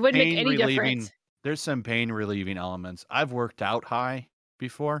why it wouldn't make any difference. There's some pain relieving elements. I've worked out high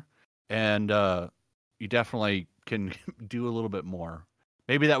before, and you definitely can do a little bit more.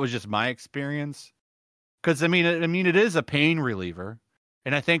 Maybe that was just my experience, because I mean, it is a pain reliever,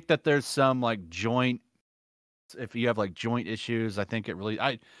 and I think that there's some like joint. If you have like joint issues, I think it really.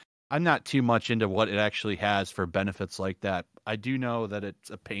 I'm not too much into what it actually has for benefits like that. I do know that it's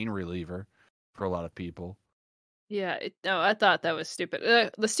a pain reliever for a lot of people. Yeah, no, I thought that was stupid.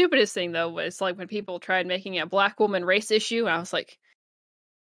 The stupidest thing though was like when people tried making a black woman race issue. I was like,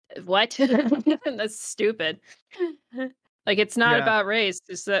 "What? That's stupid." Like it's not about race;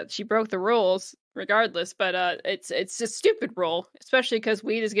 it's that she broke the rules regardless. But it's a stupid rule, especially because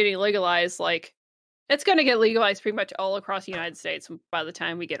weed is getting legalized. Like it's going to get legalized pretty much all across the United States by the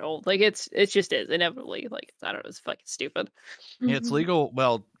time we get old. Like it just is inevitably. Like I don't know, it's fucking stupid. Yeah, it's legal.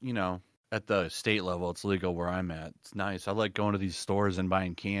 Well, at the state level, it's legal where I'm at. It's nice. I like going to these stores and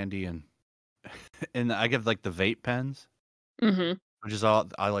buying candy and I give like the vape pens, which is all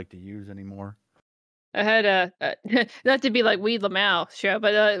I like to use anymore. I had not to be like Weed Lamau show,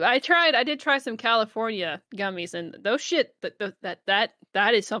 but I did try some California gummies, and those shit that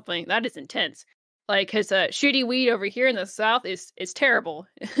is something that is intense. Like, cause shooty weed over here in the South is terrible.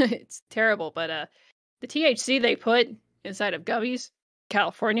 It's terrible, but the THC they put inside of gummies,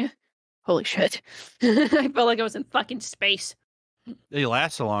 California, holy shit! I felt like I was in fucking space. They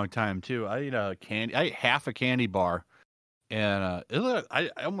last a long time too. I ate half a candy bar, and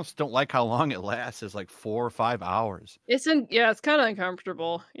I almost don't like how long it lasts. It's like 4 or 5 hours. It's kind of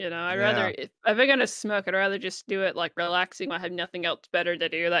uncomfortable. I'd rather if I'm gonna smoke, I'd rather just do it like relaxing when I have nothing else better to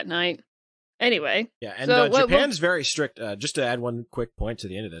do that night. Anyway. Yeah, and Japan's very strict. Just to add one quick point to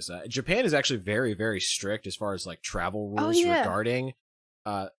the end of this, Japan is actually very, very strict as far as like travel rules regarding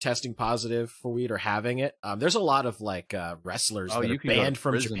testing positive for weed or having it. There's a lot of like wrestlers that are banned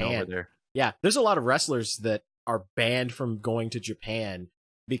from Japan. Over there. Yeah, there's a lot of wrestlers that are banned from going to Japan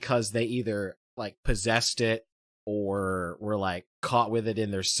because they either like possessed it or were like caught with it in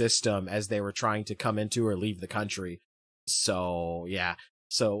their system as they were trying to come into or leave the country. So yeah.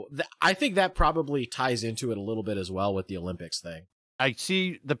 So I think that probably ties into it a little bit as well with the Olympics thing. I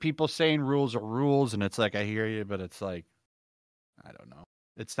see the people saying rules are rules, and it's like, I hear you, but it's like, I don't know.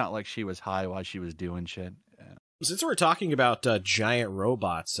 It's not like she was high while she was doing shit. Yeah. Since we're talking about giant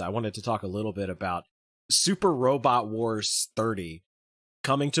robots, I wanted to talk a little bit about Super Robot Wars 30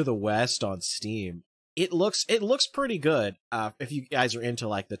 coming to the West on Steam. It looks pretty good if you guys are into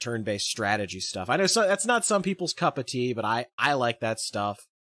like the turn-based strategy stuff. I know that's not some people's cup of tea, but I like that stuff.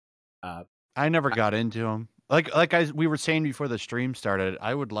 I never got into them. We were saying before the stream started,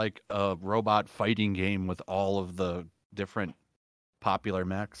 I would like a robot fighting game with all of the different popular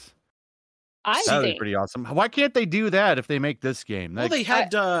mechs. That would be pretty awesome. Why can't they do that if they make this game? Well, they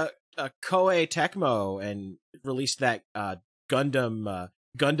had Koei Tecmo and released that Gundam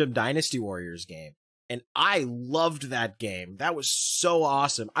Dynasty Warriors game. And I loved that game. That was so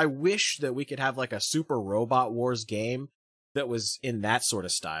awesome. I wish that we could have like a Super Robot Wars game that was in that sort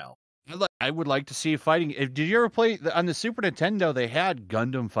of style. I would like to see fighting. Did you ever play on the Super Nintendo? They had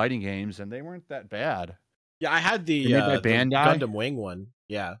Gundam fighting games, and they weren't that bad. Yeah, I had the Gundam Wing one.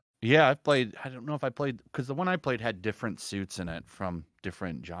 Yeah. Yeah, I played. I don't know if I played because the one I played had different suits in it from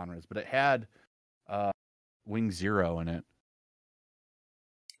different genres, but it had Wing Zero in it.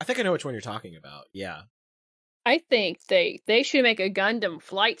 I think I know which one you're talking about. Yeah. I think they should make a Gundam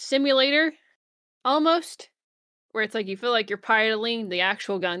flight simulator, almost, where it's like you feel like you're piloting the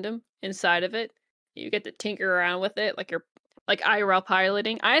actual Gundam inside of it. You get to tinker around with it, like you're like IRL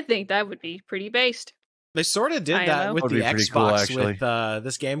piloting. I think that would be pretty based. They sort of did that with the Xbox with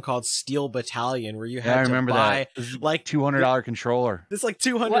this game called Steel Battalion, where you had to buy like $200 controller. This like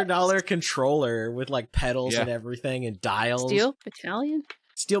 $200 controller with like pedals and everything and dials. Steel Battalion.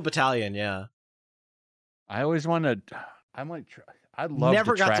 Steel Battalion, yeah. I always wanted. I might try. I'd love.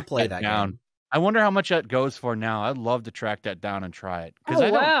 Never to track got to play that down. Game. I wonder how much that goes for now. I'd love to track that down and try it because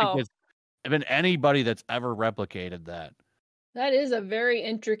I don't think there's been anybody that's ever replicated that. That is a very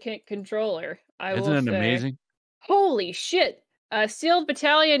intricate controller. Isn't it amazing? Holy shit! Steel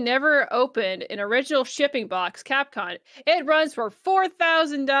Battalion never opened an original shipping box. Capcom. It runs for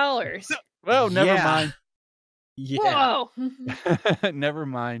 $4,000. Well, never mind. Yeah. Whoa. Never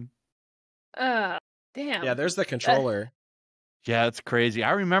mind. Damn. Yeah, there's the controller. Yeah, it's crazy.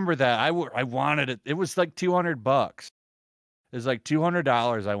 I remember that. I wanted it. It was like $200. It was like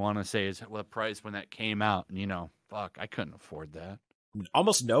 $200. I want to say is the price when that came out. And fuck, I couldn't afford that.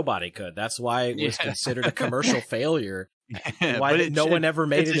 Almost nobody could. That's why it was considered a commercial failure. Yeah, why no one ever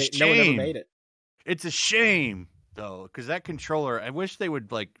made it? No one ever made it. It's a shame though, because that controller. I wish they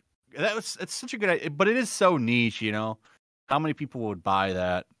would like. It's such a good idea, but it is so niche. How many people would buy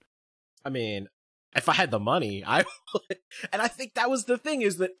that? I mean, if I had the money, I would. And I think that was the thing,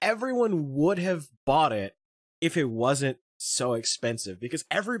 is that everyone would have bought it if it wasn't so expensive, because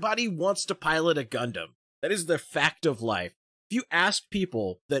everybody wants to pilot a Gundam. That is the fact of life. If you ask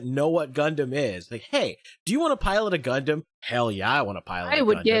people that know what Gundam is, like, hey, do you want to pilot a Gundam? Hell yeah, I want to pilot a Gundam. I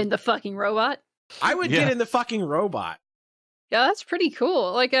would get in the fucking robot. I would get in the fucking robot. Yeah, that's pretty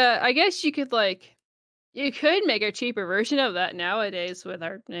cool. Like, I guess you could make a cheaper version of that nowadays with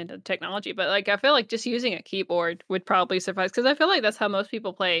our technology, but like, I feel like just using a keyboard would probably suffice, because I feel like that's how most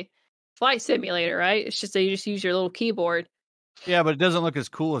people play Flight Simulator, right? It's just that you just use your little keyboard. Yeah, but it doesn't look as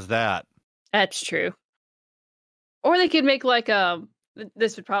cool as that. That's true. Or they could make like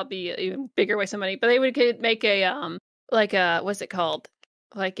this would probably be an even bigger waste of money, but could make a what's it called?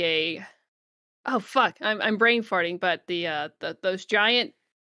 Like a oh fuck, I'm brain farting, but the those giant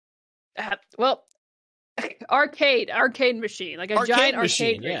arcade machine, like a giant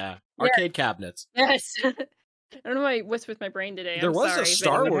machine, arcade. Yeah, arcade cabinets. Yes. I don't know what's with my brain today. There was sorry, a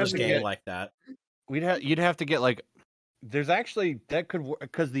Star Wars game like that. You'd have to get like. There's actually that could work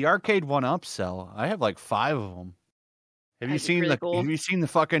because the arcade 1-up sell. I have like 5 of them. Have you seen the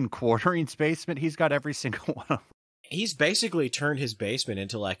fucking Quartering's basement? He's got every single one of them. He's basically turned his basement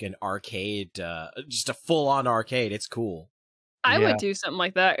into like an arcade, just a full-on arcade. It's cool. I would do something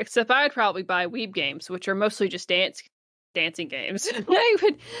like that, except I'd probably buy Weeb games, which are mostly just dancing games.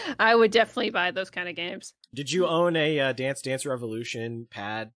 I would definitely buy those kind of games. Did you own a Dance Dance Revolution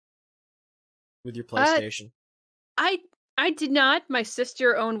pad with your PlayStation? I did not. My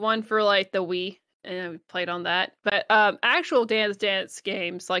sister owned one for like the Wii, and we played on that. But actual dance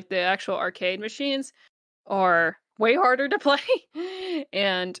games, like the actual arcade machines, are way harder to play,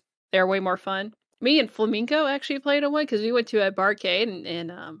 and they're way more fun. Me and Flamingo actually played on one because we went to a barcade in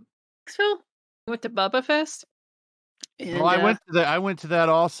Knoxville. We went to Bubba Fest. And, well, I went to that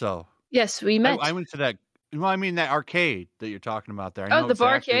also. Yes, we met. I went to that. Well, I mean that arcade that you're talking about there. The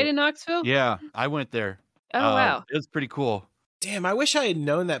barcade in Knoxville. Yeah, I went there. Oh wow, it was pretty cool. Damn, I wish I had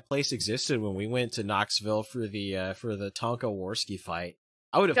known that place existed when we went to Knoxville for the Tonka Warski fight.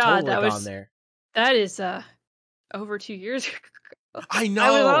 I would have totally gone there. That is over 2 years ago. I know.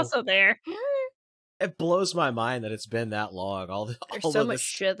 I was also there. It blows my mind that it's been that long. There's so much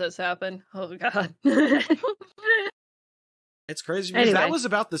shit that's happened. Oh god. It's crazy because that was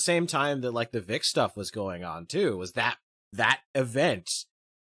about the same time that like the Vic stuff was going on too. Was that event?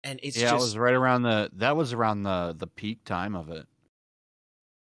 And it's it was right around the peak time of it.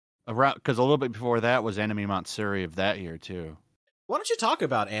 Around because a little bit before that was Anime Matsuri of that year too. Why don't you talk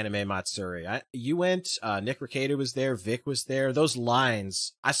about Anime Matsuri? You went. Nick Ricada was there. Vic was there. Those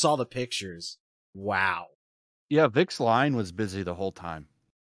lines. I saw the pictures. Wow. Yeah, Vic's line was busy the whole time.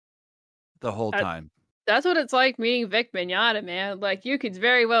 The whole time. That's what it's like meeting Vic Mignogna, man. Like you could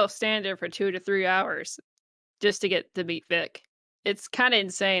very well stand there for 2 to 3 hours just to get to meet Vic. It's kind of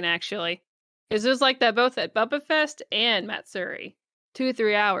insane, actually. Because it was like that both at Bubba Fest and Matsuri. 2 to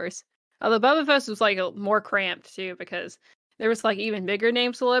 3 hours. Although Bubba Fest was like more cramped too, because there was like even bigger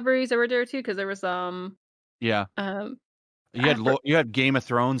name celebrities that were there too. Because there was yeah. You had Game of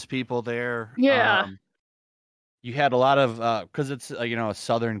Thrones people there. Yeah. You had a lot of because it's a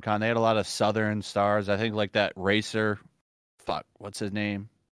Southern con. They had a lot of Southern stars. I think like that racer. Fuck, what's his name?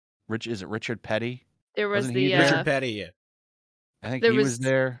 Is it Richard Petty? There was Richard Petty. Yeah. I think he was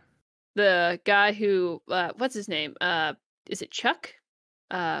there. The guy who what's his name? Is it Chuck?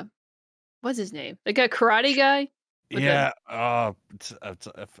 What's his name? The guy karate guy? Yeah.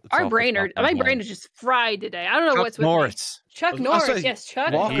 My brain is just fried today. I don't know what's with Norris. Me. Chuck Norris. Yes,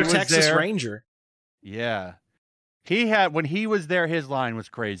 Chuck. Walker, Texas Ranger. Yeah. When he was there, his line was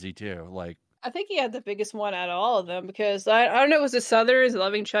crazy too. Like I think he had the biggest one out of all of them because I don't know, it was the Southerners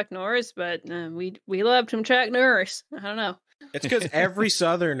loving Chuck Norris, but we loved him Chuck Norris. I don't know. It's because every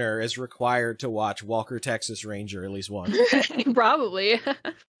Southerner is required to watch Walker, Texas Ranger at least once. Probably.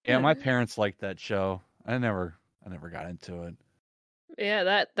 Yeah, my parents liked that show. I never got into it.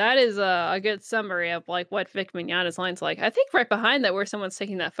 Yeah, that is a good summary of like what Vic Mignogna's line's like. I think right behind that, where someone's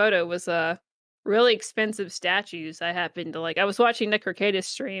taking that photo, was really expensive statues. I happened to like. I was watching Nick Rekida's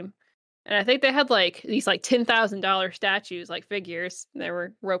stream, and I think they had like these like $10,000 statues, like figures. They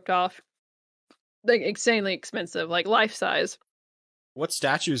were roped off, like insanely expensive, like life size. What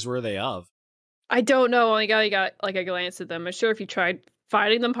statues were they of? I don't know. I got like a glance at them. I'm sure if you tried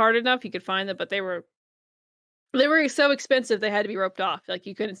finding them hard enough, you could find them, but they were so expensive they had to be roped off. Like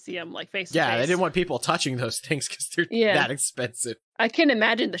you couldn't see them like face to face. Yeah, they didn't want people touching those things because they're that expensive. I can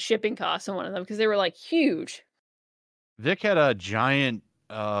imagine the shipping costs on one of them because they were like huge. Vic had a giant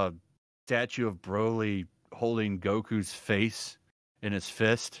statue of Broly holding Goku's face in his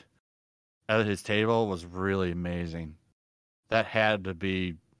fist at his table. Was really amazing. That had to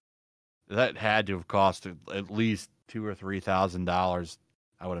have cost at least $2,000 or $3,000,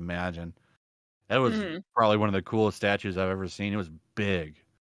 I would imagine. That was probably one of the coolest statues I've ever seen. It was big,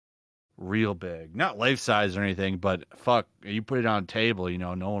 real big. Not life size or anything, but fuck, you put it on a table, you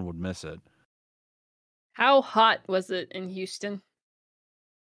know, no one would miss it. How hot was it in Houston?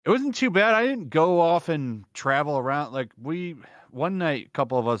 It wasn't too bad. I didn't go off and travel around. Like one night, a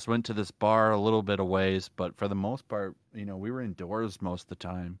couple of us went to this bar a little bit a ways, but for the most part, you know, we were indoors most of the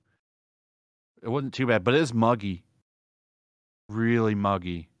time. It wasn't too bad, but it is muggy. Really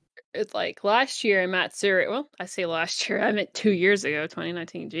muggy. It's like last year in Matsuri. Well, I say last year. I meant 2 years ago,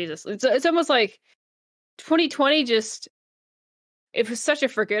 2019. Jesus, it's almost like 2020. Just it was such a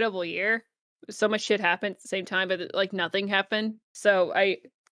forgettable year. So much shit happened at the same time, but like nothing happened. So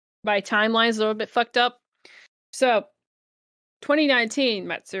my timeline's a little bit fucked up. So 2019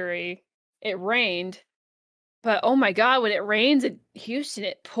 Matsuri, it rained. But oh my god, when it rains in Houston,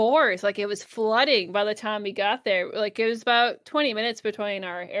 it pours. Like it was flooding by the time we got there. Like it was about 20 minutes between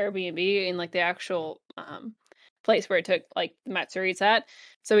our Airbnb and like the actual place where it took like the Matsuri's at.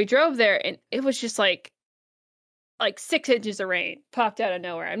 So we drove there and it was just like 6 inches of rain popped out of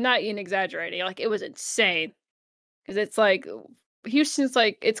nowhere. I'm not even exaggerating. Like it was insane. Because it's like Houston's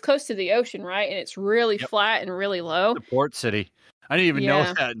like it's close to the ocean, right? And it's really flat and really low. The port city. I didn't even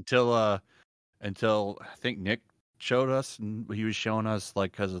know that until I think Nick showed us, and he was showing us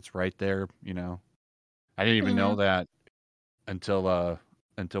like because it's right there, you know. I didn't even know that until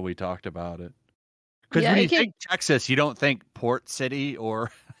we talked about it. Because when you think Texas, you don't think port city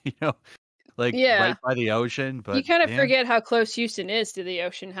or you know, like right by the ocean. But you kind of forget how close Houston is to the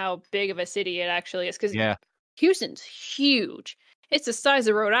ocean, how big of a city it actually is. Because Houston's huge. It's the size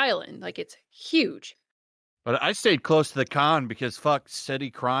of Rhode Island. Like it's huge. But I stayed close to the con because fuck, city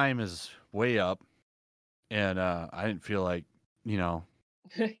crime is way up, and I didn't feel like, you know,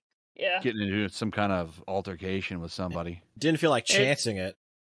 getting into some kind of altercation with somebody. Didn't feel like chancing it.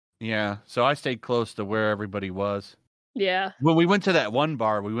 Yeah, so I stayed close to where everybody was. Yeah. When we went to that one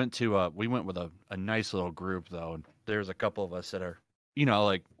bar, we went with a nice little group though, and there's a couple of us that are, you know,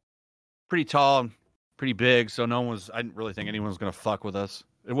 like pretty tall and pretty big, so I didn't really think anyone was gonna fuck with us.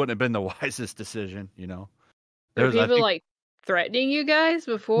 It wouldn't have been the wisest decision, you know. Were people like threatening you guys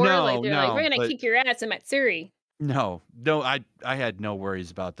before? Like they're like, we're gonna kick your ass in Matsuri. No, I had no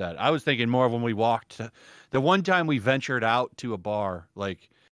worries about that. I was thinking more of when we walked. The one time we ventured out to a bar, like,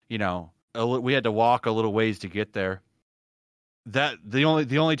 you know, we had to walk a little ways to get there. That the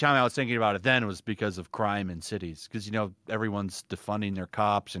only time I was thinking about it then was because of crime in cities, because you know everyone's defunding their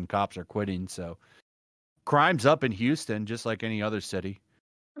cops and cops are quitting, so crime's up in Houston just like any other city.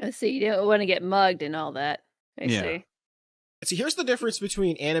 I see. You don't want to get mugged and all that. I see. See, here's the difference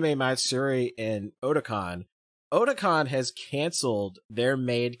between Anime Matsuri and Otakon. Otakon has canceled their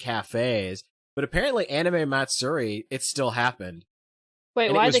maid cafes, but apparently Anime Matsuri, it still happened.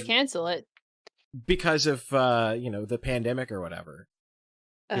 Wait, why'd they cancel it? Because of, you know, the pandemic or whatever.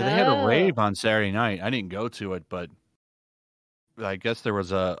 Yeah, they had a rave on Saturday night. I didn't go to it, but I guess there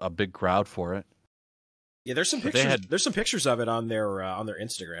was a big crowd for it. Yeah, there's some pictures. There's some pictures of it on their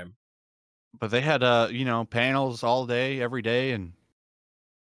Instagram. But they had you know, panels all day, every day, and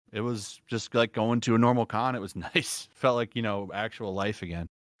it was just like going to a normal con. It was nice. Felt like, you know, actual life again.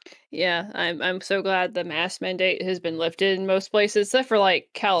 Yeah, I'm so glad the mask mandate has been lifted in most places, except for like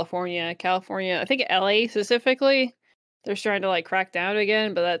California. I think LA specifically, they're trying to like crack down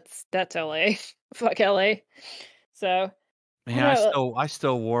again, but that's LA. Fuck LA. So yeah, I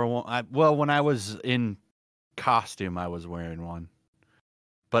still wore one. Well, when I was in costume, I was wearing one.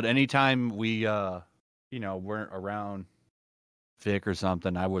 But anytime we, you know, weren't around Vic or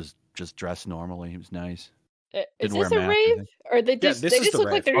something, I was just dressed normally. It was nice. Is this a rave? Or they just look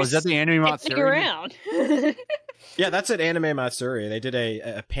like they're is that the Anime Matsuri? Around. Yeah, that's at Anime Matsuri. They did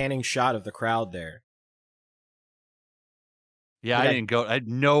a panning shot of the crowd there. Yeah, I didn't go. I had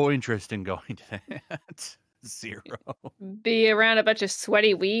no interest in going to that. Zero. Be around a bunch of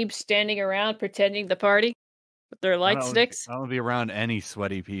sweaty weebs standing around pretending to party with their light sticks. I don't be around any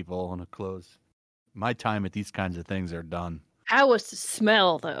sweaty people in a clothes. My time at these kinds of things are done. How was the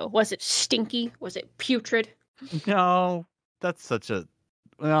smell, though? Was it stinky? Was it putrid? No, that's such a...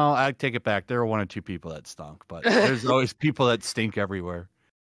 Well, I take it back. There are one or two people that stunk, but there's always people that stink everywhere.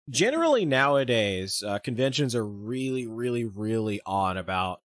 Generally, nowadays, conventions are really, really, really on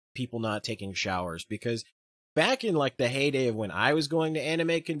about people not taking showers, because back in like the heyday of when I was going to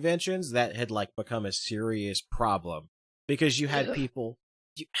anime conventions, that had like become a serious problem because you had people.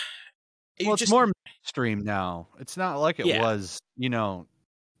 It's more mainstream now. It's not like it was,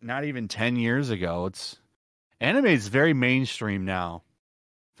 not even 10 years ago. Anime is very mainstream now.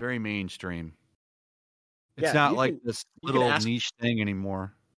 Very mainstream. It's not like this little niche thing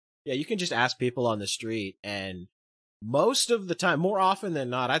anymore. Yeah, you can just ask people on the street, and most of the time, more often than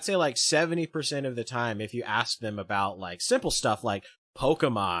not, I'd say like 70% of the time, if you ask them about like simple stuff like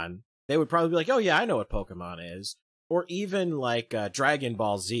Pokemon, they would probably be like, oh yeah, I know what Pokemon is. Or even like Dragon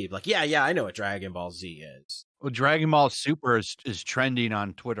Ball Z. Like, yeah, I know what Dragon Ball Z is. Well, Dragon Ball Super is trending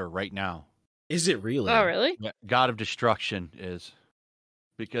on Twitter right now. Is it really? Oh, really? Yeah, God of Destruction is.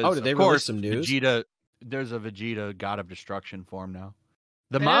 Because, did they release some news? There's a Vegeta God of Destruction form now.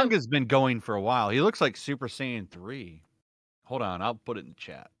 The manga's been going for a while. He looks like Super Saiyan 3. Hold on, I'll put it in the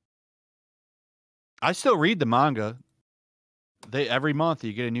chat. I still read the manga. Every month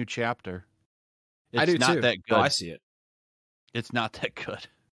you get a new chapter. I do not too. That good. Oh, I see it. It's not that good.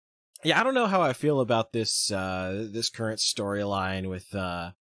 Yeah, I don't know how I feel about this this current storyline with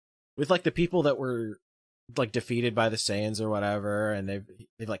like the people that were like defeated by the Saiyans or whatever, and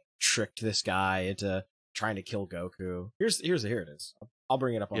they've like tricked this guy into trying to kill Goku. Here it is. I'll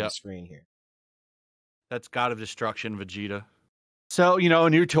bring it up on the screen here. That's God of Destruction Vegeta. So, a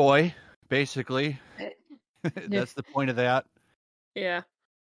new toy, basically. That's the point of that. Yeah.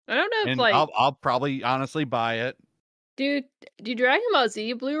 I don't know if and I'll probably honestly buy it. Do Dragon Ball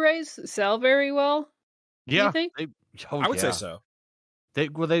Z Blu-rays sell very well? Yeah. Do you think? I would say so. They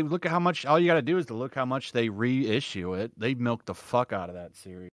look at how much, all you got to do is to look how much they reissue it. They milk the fuck out of that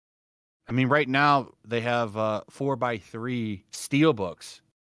series. I mean, right now they have 4x3 steel books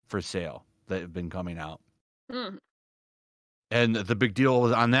for sale that have been coming out. Hmm. And the big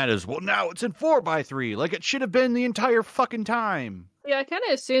deal on that is, well, now it's in 4x3, like it should have been the entire fucking time. Yeah, I kind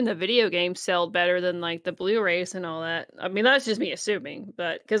of assume the video games sell better than like the Blu-rays and all that. I mean, that's just me assuming,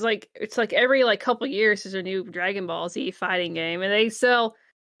 but because like it's like every like couple years there's a new Dragon Ball Z fighting game, and they sell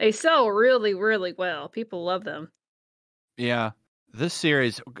really, really well. People love them. Yeah, this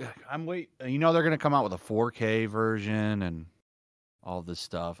series, they're gonna come out with a 4K version and all this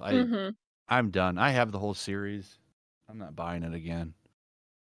stuff. I'm done. I have the whole series. I'm not buying it again.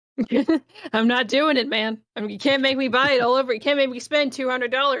 I'm not doing it, man. I mean, you can't make me buy it all over. You can't make me spend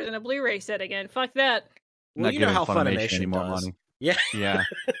 $200 on a Blu-ray set again. Fuck that. Well, you know how Funimation does. Money. Yeah.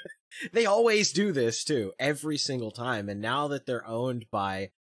 They always do this too, every single time. And now that they're owned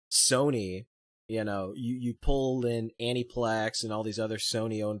by Sony, you pull in Aniplex and all these other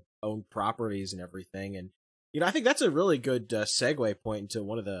Sony owned properties and everything. And I think that's a really good segue point into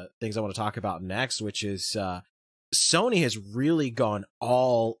one of the things I want to talk about next, which is Sony has really gone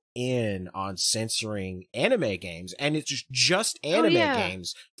all in on censoring anime games, and it's just anime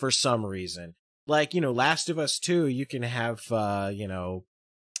games for some reason. Like, Last of Us 2, you can have, how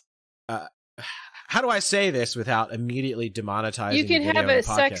do I say this without immediately demonetizing? You can have a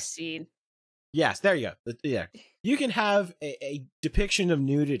sex scene. Yes, there you go. Yeah. You can have a depiction of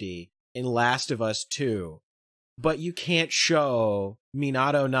nudity in Last of Us 2, but you can't show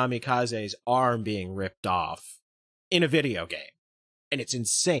Minato Namikaze's arm being ripped off in a video game. And it's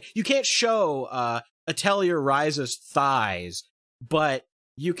insane. You can't show Atelier Ryza's thighs, but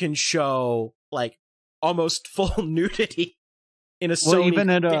you can show like almost full nudity in a Sony. Even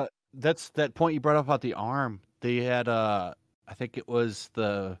at that's that point you brought up about the arm. They had I think it was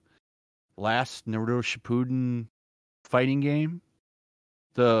the last Naruto Shippuden fighting game.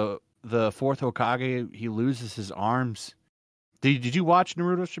 The fourth Hokage, he loses his arms. Did you watch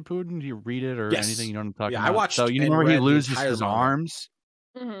Naruto Shippuden? Did you read it or anything? You know what I'm talking about? I watched. So you remember he loses his manga. arms?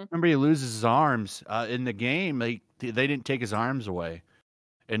 Mm-hmm. Remember he loses his arms in the game. They didn't take his arms away,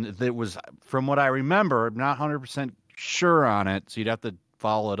 and it was, from what I remember, I'm not 100% sure on it. So you'd have to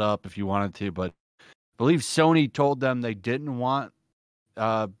follow it up if you wanted to. But I believe Sony told them they didn't want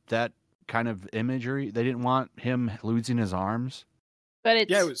that kind of imagery. They didn't want him losing his arms. But it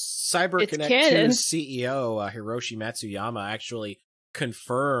was CyberConnect 2's CEO Hiroshi Matsuyama actually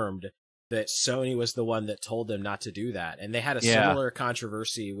confirmed that Sony was the one that told them not to do that. And they had a similar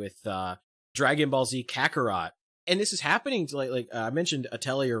controversy with Dragon Ball Z Kakarot. And this is happening to like I mentioned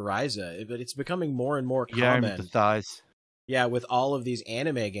Atelier Ryza, but it's becoming more and more common. Yeah, I empathize. Yeah, with all of these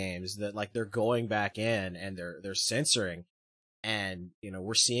anime games that like they're going back in and they're censoring. And, you know,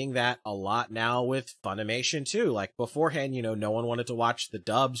 we're seeing that a lot now with Funimation too. Like beforehand, you know, no one wanted to watch the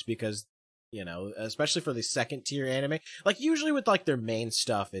dubs because, you know, especially for the second tier anime, like usually with like their main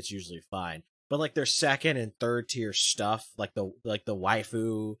stuff, it's usually fine. But like their second and third tier stuff, like the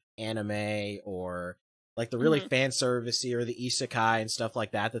waifu anime or like the really fan servicey or the isekai and stuff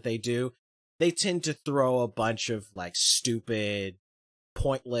like that they do, they tend to throw a bunch of like stupid,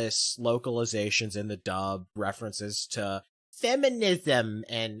 pointless localizations in the dub, references to feminism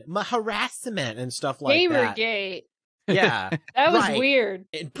and harassment and stuff like that. Gamergate. Yeah. That was weird.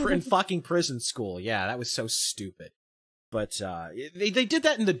 In fucking prison school. Yeah, that was so stupid. But they did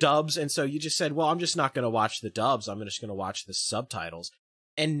that in the dubs, and so you just said, well, I'm just not going to watch the dubs. I'm just going to watch the subtitles.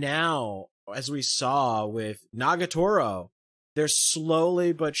 And now, as we saw with Nagatoro, they're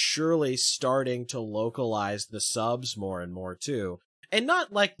slowly but surely starting to localize the subs more and more, too. And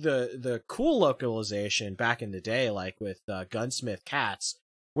not like the cool localization back in the day, like with Gunsmith Cats,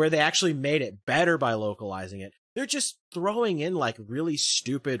 where they actually made it better by localizing it. They're just throwing in like really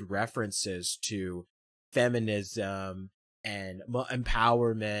stupid references to feminism and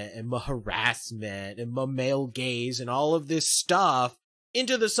empowerment and harassment and male gaze and all of this stuff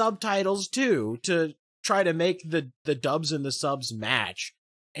into the subtitles too, to try to make the dubs and the subs match.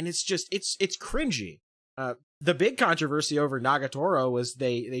 And it's just, it's cringy. The big controversy over Nagatoro was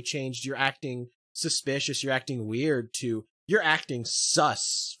they changed "you're acting suspicious, you're acting weird" to "you're acting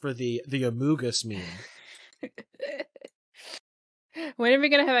sus" for the Amogus meme. When are we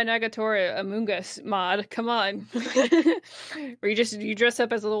gonna have a Nagatoro Among Us mod? Come on. Where you dress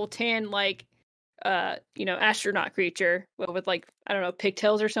up as a little tan astronaut creature with like, I don't know,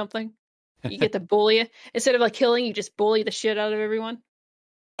 pigtails or something. You get to bully it. Instead of like killing, you just bully the shit out of everyone.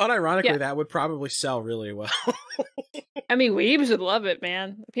 Unironically, that would probably sell really well. I mean, weebs would love it,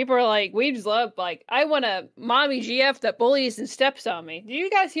 man. People are like, weebs love, like, I want a mommy GF that bullies and steps on me. Do you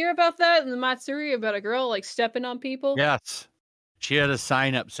guys hear about that in the Matsuri, about a girl, like, stepping on people? Yes. She had a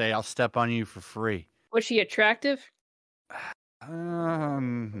sign up say, "I'll step on you for free." Was she attractive?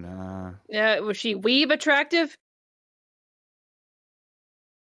 Nah. Yeah, was she weeb attractive?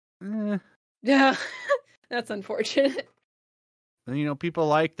 Yeah, that's unfortunate. And, you know, people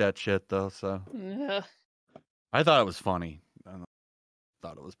like that shit, though, so. Yeah. I thought it was funny.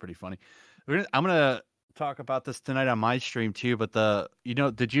 Thought it was pretty funny. I'm going to talk about this tonight on my stream, too, but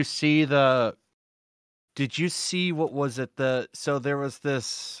did you see what was it? So there was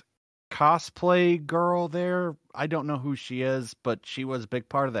this cosplay girl there. I don't know who she is, but she was a big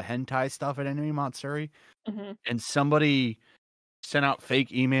part of the hentai stuff at Anime Matsuri. Mm-hmm. And somebody sent out fake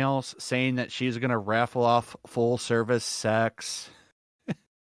emails saying that she's going to raffle off full service sex.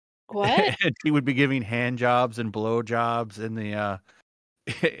 What? And she would be giving hand jobs and blow jobs in the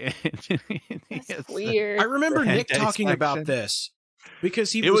That's weird. I remember Nick talking about this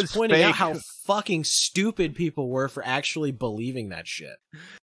because he was pointing out how fucking stupid people were for actually believing that shit.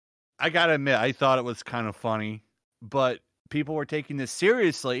 I gotta admit, I thought it was kind of funny, but people were taking this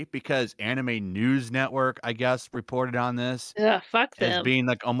seriously because Anime News Network, I guess, reported on this. Yeah, fuck them. As being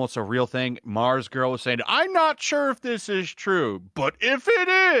like almost a real thing. MarzGurl was saying, "I'm not sure if this is true, but if it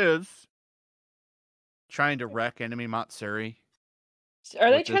is," trying to wreck Anime Matsuri. Are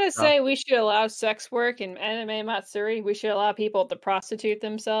they trying to say we should allow sex work in Anime Matsuri? We should allow people to prostitute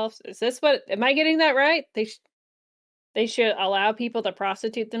themselves? Is this what? Am I getting that right? They should allow people to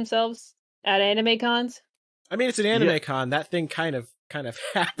prostitute themselves at anime cons? I mean, it's an anime con. That thing kind of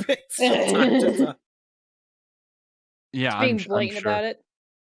happens sometimes. Yeah, being blatant about it.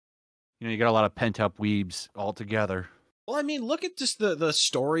 You know, you got a lot of pent up weebs all together. Well, I mean, look at just the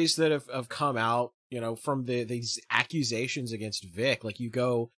stories that have come out, you know, from these accusations against Vic. Like you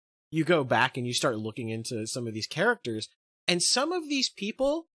go back and you start looking into some of these characters, and some of these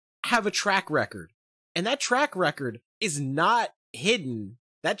people have a track record, and that track record is not hidden.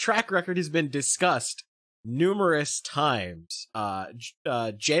 That track record has been discussed numerous times.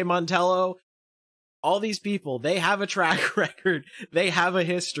 Jay Montello, all these people, they have a track record. They have a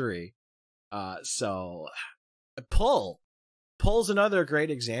history. So Pull's another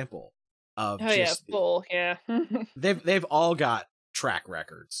great example of Pull, yeah. they've all got track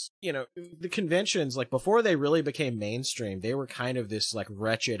records. You know, the conventions, like before they really became mainstream, they were kind of this like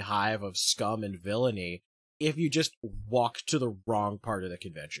wretched hive of scum and villainy. If you just walked to the wrong part of the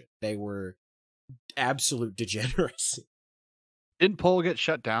convention, they were absolute degeneracy. Didn't Pull get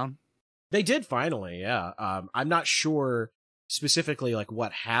shut down? They did finally, yeah. I'm not sure specifically like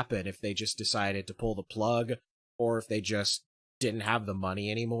what happened, if they just decided to pull the plug or if they just didn't have the money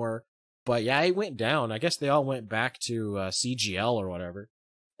anymore. But yeah, it went down. I guess they all went back to CGL or whatever.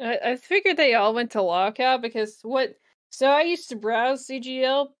 I figured they all went to lockout because so I used to browse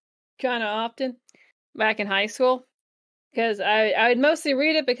CGL kind of often back in high school because I'd mostly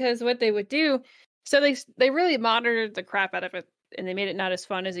read it because what they would do, so they really monitored the crap out of it and they made it not as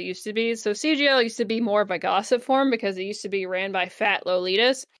fun as it used to be. So CGL used to be more of a gossip forum because it used to be ran by fat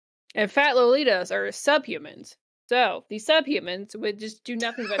Lolitas, and fat Lolitas are subhumans. So these subhumans would just do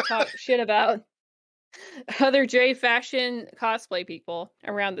nothing but talk shit about other J fashion cosplay people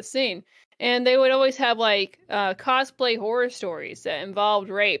around the scene. And they would always have like cosplay horror stories that involved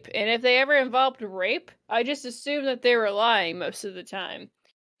rape. And if they ever involved rape, I just assumed that they were lying most of the time.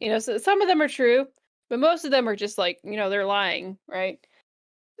 So some of them are true, but most of them are just like, they're lying, right?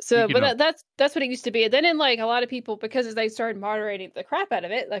 So, but that's what it used to be. And then in like a lot of people, because they started moderating the crap out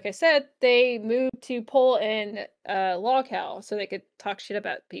of it, like I said, they moved to pull in locale so they could talk shit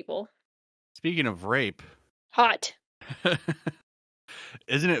about people. Speaking of rape, hot.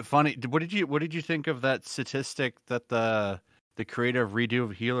 Isn't it funny? What did you think of that statistic that the creator of Redo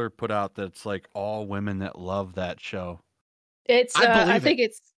of Healer put out? That's like all women that love that show. It's I think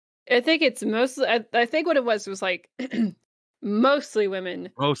it's mostly. I think what it was like mostly women.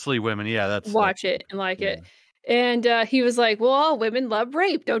 Mostly women, yeah. That's watch it and like it. And he was like, "Well, all women love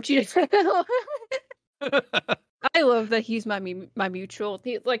rape, don't you?" I love that he's my mutual.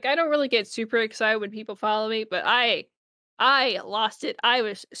 Like, I don't really get super excited when people follow me, but I lost it. I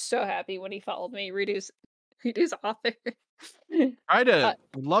was so happy when he followed me. Reduce author. I'd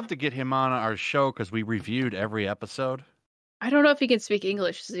love to get him on our show because we reviewed every episode. I don't know if he can speak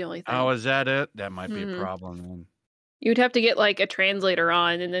English. Is the only thing. Oh, is that it? That might be a problem then. You'd have to get like a translator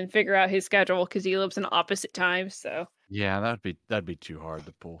on and then figure out his schedule because he lives in opposite times. So yeah, that'd be too hard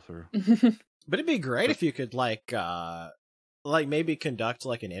to pull through. But it'd be great if you could like maybe conduct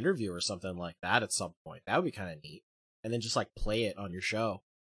like an interview or something like that at some point. That would be kind of neat. And then just like play it on your show.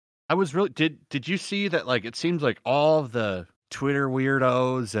 I was really did you see that? Like, it seems like all of the Twitter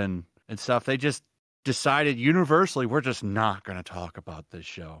weirdos and stuff, they just decided universally we're just not going to talk about this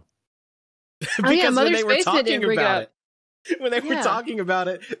show. Because when they were talking about it, when they were talking about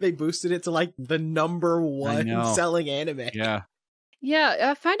it, they boosted it to like the #1 selling anime. Yeah,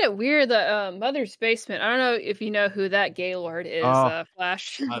 I find it weird that Mother's Basement. I don't know if you know who that Gaylord is,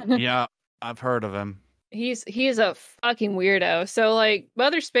 Flash. Yeah, I've heard of him. He's a fucking weirdo. So like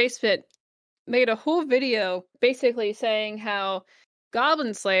Mother's Basement made a whole video basically saying how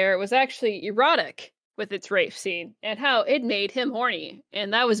Goblin Slayer was actually erotic with its rape scene and how it made him horny,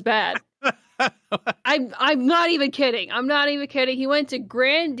 and that was bad. I'm not even kidding. I'm not even kidding. He went to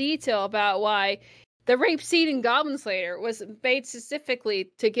grand detail about why the rape scene in Goblin Slayer was made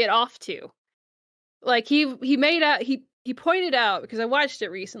specifically to get off to. Like he pointed out, because I watched it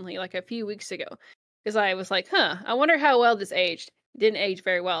recently, like a few weeks ago, because I was like, I wonder how well this aged. It didn't age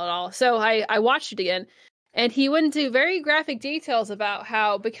very well at all. So I watched it again, and he went into very graphic details about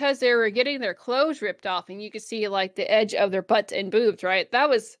how, because they were getting their clothes ripped off and you could see like the edge of their butts and boobs, right? That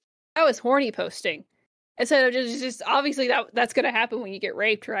was horny posting. Instead of just obviously that's going to happen when you get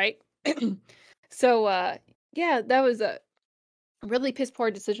raped, right? So, yeah, that was a really piss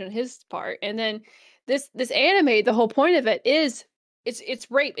poor decision on his part. And then this anime, the whole point of it is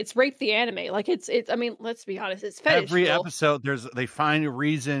it's rape. It's rape the anime. Like it's. I mean, let's be honest. It's fetish. Every episode, they find a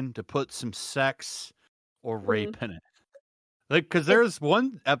reason to put some sex or rape in it. Like, because there's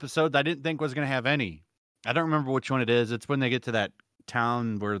one episode that I didn't think was going to have any. I don't remember which one it is. It's when they get to that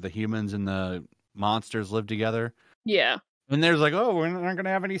town where the humans and the monsters live together. Yeah. And there's like, oh, we're not going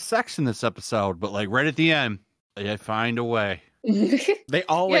to have any sex in this episode. But like right at the end, they find a way. They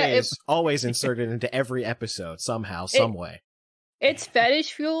always insert it into every episode somehow, some way. It's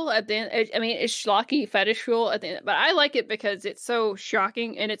fetish fuel at the end. I mean, it's schlocky fetish fuel at the end, but I like it because it's so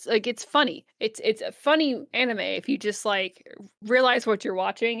shocking and it's like it's funny. It's a funny anime if you just like realize what you're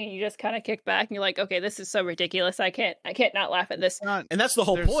watching and you just kind of kick back and you're like, okay, this is so ridiculous. I can't not laugh at this. And that's the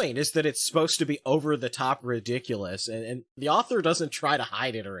whole point, is that it's supposed to be over the top ridiculous, and the author doesn't try to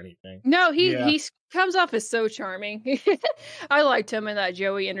hide it or anything. No, he comes off as so charming. I liked him in that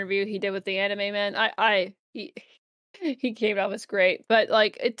Joey interview he did with the Anime Man. He came off as great, but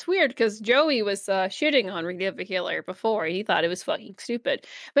like it's weird because Joey was shitting on Redo of a Healer before. He thought it was fucking stupid,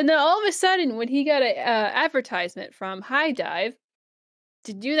 but then all of a sudden, when he got an advertisement from High Dive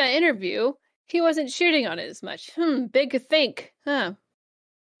to do that interview, he wasn't shitting on it as much. Big think,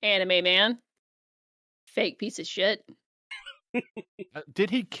 Anime Man, fake piece of shit. Did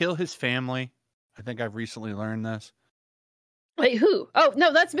he kill his family? I think I've recently learned this. Wait, who? Oh,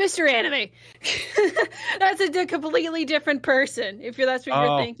 no, that's Mr. Anime. That's a completely different person, if that's what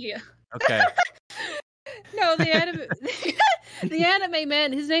you're thinking of. Okay. No, the anime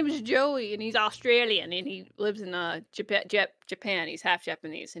man, his name is Joey, and he's Australian, and he lives in Japan. He's half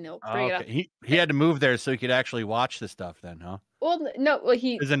Japanese, and he'll bring it up. He had to move there so he could actually watch the stuff then, huh? Well, no,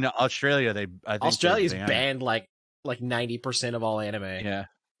 he... Because in Australia, I think Australia's banned like 90% of all anime. Yeah.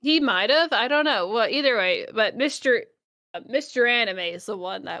 He might have. I don't know. Well, either way, but Mr. Anime is the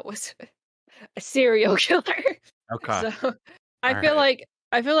one that was a serial killer. Okay. So I feel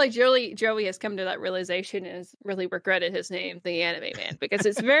like Joey has come to that realization and has really regretted his name, the Anime Man, because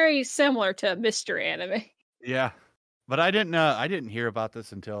it's very similar to Mr. Anime. Yeah, but I didn't hear about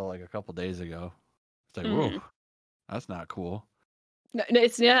this until like a couple days ago. It's like, whoa, that's not cool. No,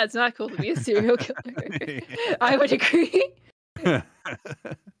 it's not cool to be a serial killer. I would agree.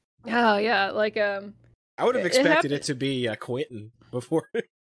 Oh yeah, like I would have expected it to be Quinton before.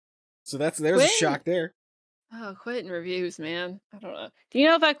 So there's a shock there. Oh, Quinton Reviews, man. I don't know. Do you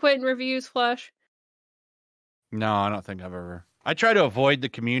know about Quinton Reviews, Flash? No, I don't think I've ever. I try to avoid the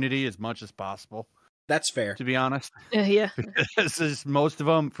community as much as possible. That's fair. To be honest. Yeah. Because most of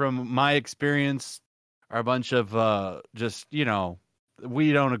them, from my experience, are a bunch of just, we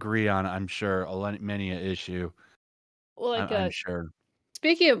don't agree on, I'm sure, many an issue. Well, like, I'm sure.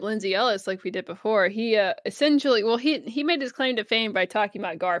 Speaking of Lindsay Ellis, like we did before, he essentially, he made his claim to fame by talking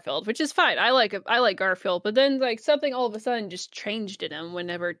about Garfield, which is fine. I like Garfield, but then like something all of a sudden just changed in him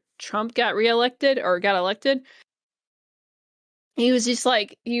whenever Trump got elected. He was just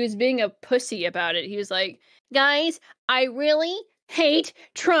like, he was being a pussy about it. He was like, guys, I really hate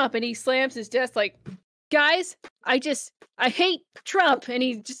Trump. And he slams his desk like, guys, I hate Trump. And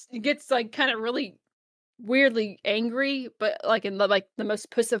he just gets like kind of really weirdly angry, but like in the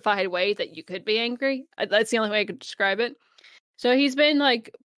most pussified way that you could be angry. That's the only way I could describe it. So he's been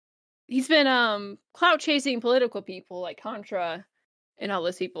clout chasing political people like Contra and all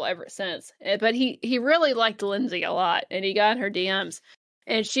those people ever since. But he really liked Lindsay a lot, and he got in her DMs,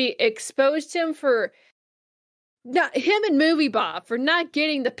 and she exposed him for him and Movie Bob for not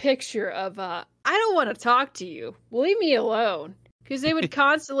getting the picture of I don't want to talk to you. Leave me alone. Because they would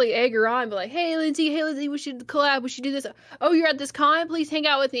constantly egg her on, be like, hey, Lindsay, we should collab, we should do this. Oh, you're at this con? Please hang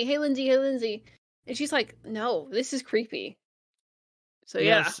out with me. Hey, Lindsay. And she's like, no, this is creepy. So,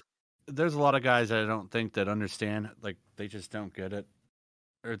 yes, there's a lot of guys that I don't think that understand. Like, they just don't get it.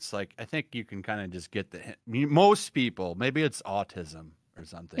 Or it's like, I think you can kind of just get the hint. Most people, maybe it's autism or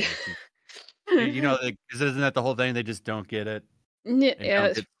something. Because isn't that the whole thing? They just don't get it. Yeah.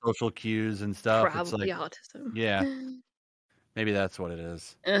 Don't get social cues and stuff. Probably it's like, autism. Yeah. Maybe that's what it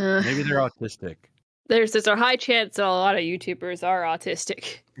is. Maybe they're autistic. There's a high chance that a lot of YouTubers are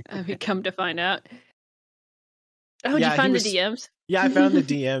autistic. I mean, come to find out. Oh, did you find the DMs? Yeah, I found the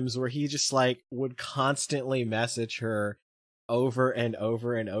DMs where he just like would constantly message her over and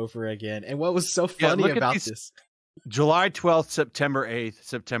over and over again. And what was so funny about this? July 12th, September 8th,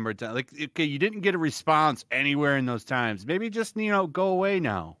 September 10th. Like, okay, you didn't get a response anywhere in those times. Maybe just, go away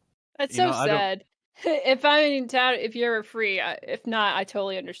now. That's so sad. If I'm in town, if you're ever free, if not, I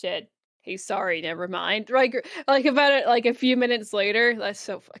totally understand. Hey, sorry, never mind. Like about it, like a few minutes later. That's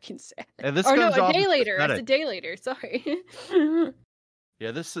so fucking sad. And this a day later. That's a day later. Sorry.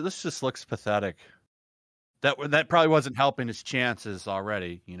 Yeah, this just looks pathetic. That probably wasn't helping his chances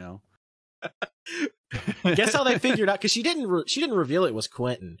already. Guess how they figured out? Because she didn't reveal it was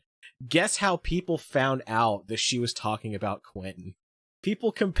Quinton. Guess how people found out that she was talking about Quinton?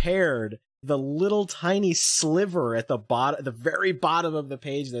 People compared the little tiny sliver at the bottom, the very bottom of the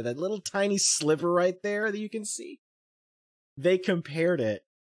page there, that little tiny sliver right there that you can see. They compared it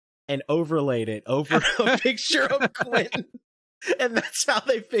and overlaid it over a picture of Quinton. And that's how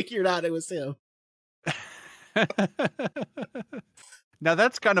they figured out it was him. Now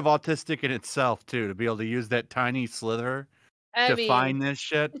that's kind of autistic in itself too, to be able to use that tiny sliver to find this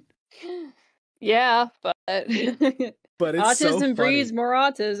shit. Yeah, but but it's autism breeds more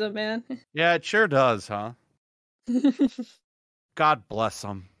autism, man. Yeah, it sure does, huh? God bless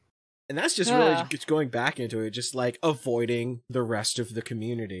them. And that's just really just going back into it, just like avoiding the rest of the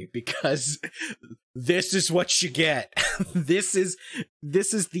community, because this is what you get. This is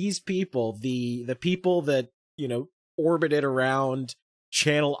these people, the people that, orbited around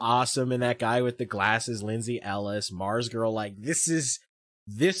Channel Awesome and that guy with the glasses, Lindsay Ellis, MarzGurl. Like, this is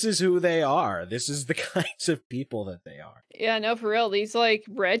who they are. This is the kinds of people that they are. Yeah, no, for real. These like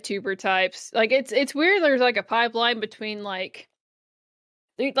Breadtuber types. Like, it's weird. There's like a pipeline between like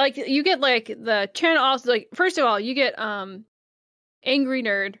you get like the channel also, like, first of all, you get Angry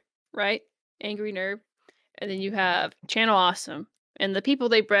Nerd, right? Angry Nerd. And then you have Channel Awesome. And the people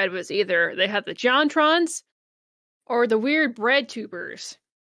they bred was either they had the Jontrons or the weird Breadtubers.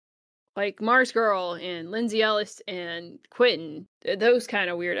 Like MarzGurl and Lindsay Ellis and Quinton. Those kind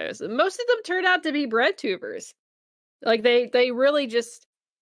of weirdos. Most of them turned out to be Breadtubers. Like they really just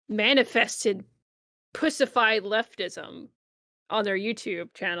manifested pussified leftism on their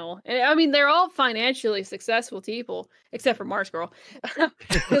YouTube channel. And I mean, they're all financially successful people, except for MarzGurl.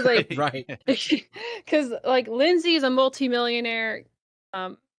 Because like, Right. Because like Lindsay's a multimillionaire.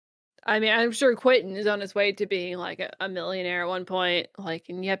 I mean, I'm sure Quinton is on his way to being like a millionaire at one point. Like,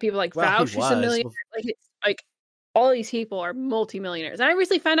 and you have people like Well, he Fausch is a was. millionaire. Like, it's like all these people are multimillionaires. And I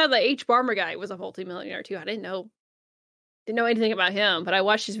recently found out that hbomberguy was a multimillionaire too. I didn't know anything about him, but I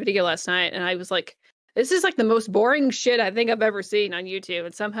watched his video last night and I was like, this is like the most boring shit I think I've ever seen on YouTube,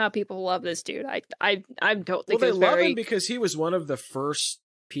 and somehow people love this dude. I don't think. Well, they love him because he was one of the first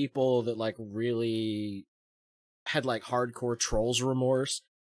people that like really had like hardcore trolls remorse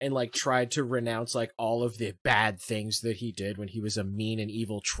and like tried to renounce like all of the bad things that he did when he was a mean and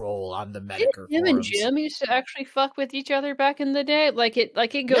evil troll on the Metokur Him forums. and Jim used to actually fuck with each other back in the day. Like it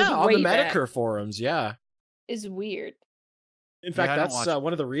goes on way the back. Metokur forums. Yeah. Is weird. In fact, I don't that's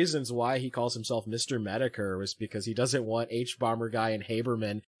one of the reasons why he calls himself Mister Metokur, was because he doesn't want hbomberguy and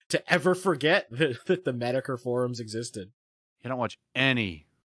Haberman to ever forget that the Metokur forums existed. You don't watch any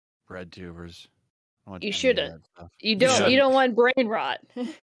Breadtubers. You shouldn't. You don't. You don't want brain rot.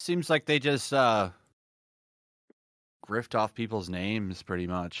 Seems like they just grift off people's names pretty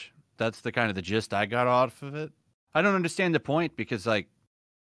much. That's the kind of the gist I got off of it. I don't understand the point because, like,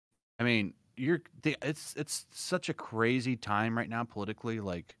 I mean, it's such a crazy time right now politically.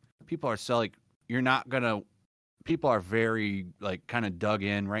 Like, people are so like people are very like kind of dug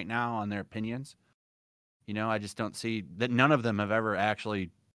in right now on their opinions. You know, I just don't see that none of them have ever actually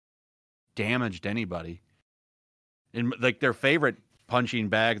damaged anybody. And like their favorite punching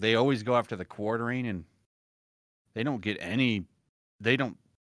bag, they always go after the quartering, and they don't get any.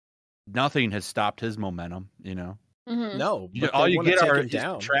 Nothing has stopped his momentum. You know. Mm-hmm. No, All you get are his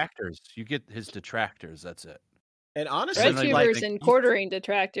detractors. You get his detractors. That's it. And honestly, Breadtubers and quartering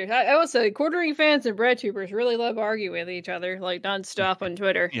detractors. I will say, quartering fans and Breadtubers really love arguing with each other, like nonstop on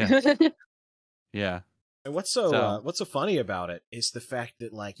Twitter. Yeah. Yeah. And what's so funny about it is the fact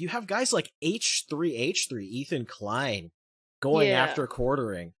that like you have guys like H3H3, Ethan Klein, going after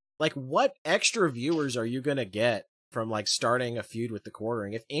quartering. Like, what extra viewers are you gonna get from like starting a feud with the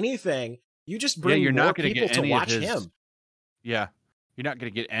quartering? If anything, you just bring you're more not gonna people get to any watch of his, him. Yeah, you're not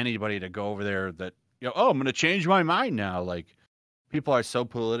going to get anybody to go over there that, you know, oh, I'm going to change my mind now. Like, people are so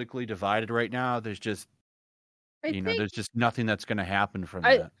politically divided right now. There's just, there's just nothing that's going to happen from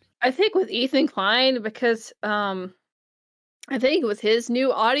that. I think with Ethan Klein, because I think with his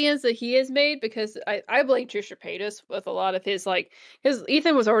new audience that he has made, because I blame Trisha Paytas with a lot of his, like, because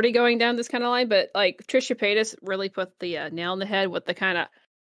Ethan was already going down this kind of line, but like Trisha Paytas really put the nail on the head with the kind of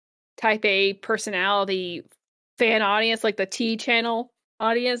type A personality fan audience, like the T channel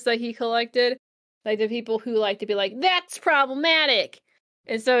audience that he collected, like the people who like to be like, that's problematic.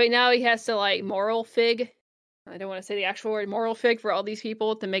 And so now he has to like moral fig. I don't want to say the actual word moral fig for all these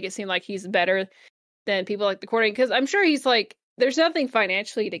people to make it seem like he's better than people like the quartering. Because I'm sure he's like, there's nothing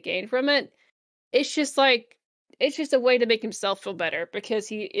financially to gain from it. It's just like, it's just a way to make himself feel better because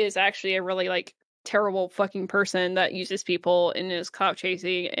he is actually a really like terrible fucking person that uses people in his clout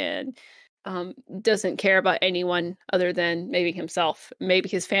chasing and doesn't care about anyone other than maybe himself, maybe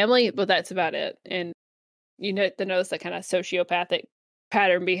his family, but that's about it. And you know, to notice that kind of sociopathic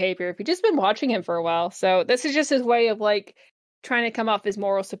pattern behavior if you've just been watching him for a while. So this is just his way of like trying to come off as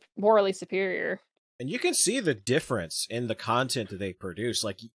morally superior. And you can see the difference in the content that they produce.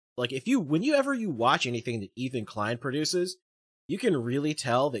 Like if you whenever you watch anything that Ethan Klein produces, you can really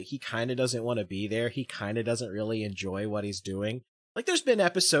tell that he kind of doesn't want to be there. He kind of doesn't really enjoy what he's doing. Like, there's been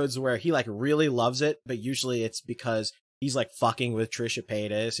episodes where he, like, really loves it, but usually it's because he's, like, fucking with Trisha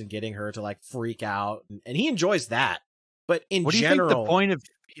Paytas and getting her to, like, freak out, and he enjoys that. But in general... What do you think the point of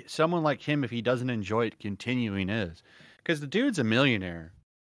someone like him, if he doesn't enjoy it, continuing is? Because the dude's a millionaire.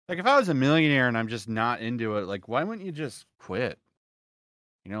 Like, if I was a millionaire and I'm just not into it, like, why wouldn't you just quit?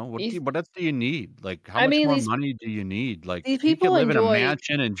 You know, what else do you need? Like, how much more money do you need? Like, he could live in a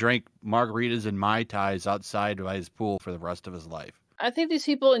mansion and drink margaritas and Mai Tais outside by his pool for the rest of his life. I think these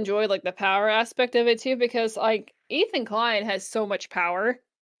people enjoy like the power aspect of it too, because like Ethan Klein has so much power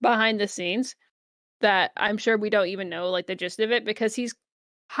behind the scenes that I'm sure we don't even know like the gist of it, because he's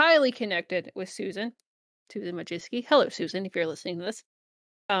highly connected with Susan Wojcicki. Hello, Susan, if you're listening to this.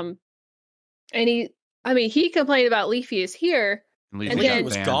 And he complained about Leafy is here, Leafy And Leafy then-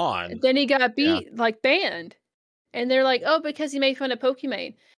 was banned. gone. Then he got banned. And they're like, oh, because he made fun of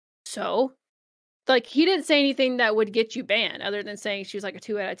Pokimane. So, like, he didn't say anything that would get you banned other than saying she was like a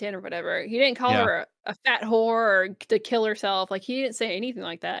 2 out of 10 or whatever. He didn't call her a fat whore or to kill herself. Like, he didn't say anything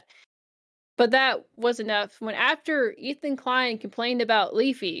like that. But that was enough. When after Ethan Klein complained about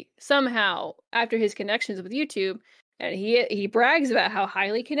Leafy, somehow, after his connections with YouTube, and he brags about how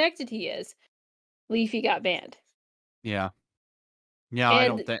highly connected he is, Leafy got banned. Yeah. Yeah,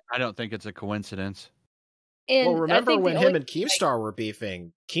 And- I don't think it's a coincidence. And Well, I remember think when the him only- and Keemstar were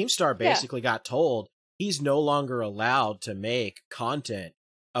beefing? Keemstar basically got told he's no longer allowed to make content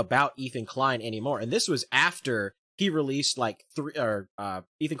about Ethan Klein anymore. And this was after he released like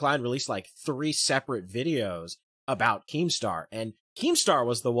Ethan Klein released like 3 separate videos about Keemstar. And Keemstar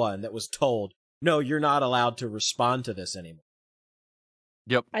was the one that was told, no, you're not allowed to respond to this anymore.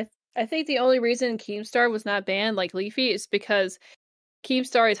 Yep. I think the only reason Keemstar was not banned like Leafy is because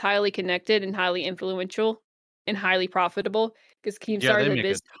Keemstar is highly connected and highly influential and highly profitable. Because Yeah, Keemstar they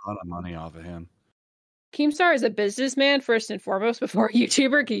is make a ton of money off of him. Keemstar is a businessman first and foremost before a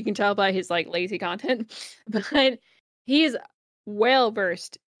YouTuber. You can tell by his like lazy content, but he is well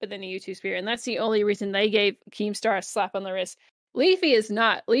versed within the YouTube sphere, and that's the only reason they gave Keemstar a slap on the wrist. Leafy is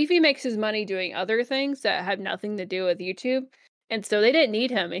not. Leafy makes his money doing other things that have nothing to do with YouTube, and so they didn't need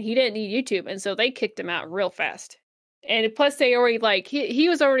him, and he didn't need YouTube, and so they kicked him out real fast. And plus, they already like he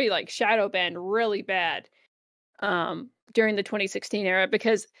was already like shadow banned really bad, during the 2016 era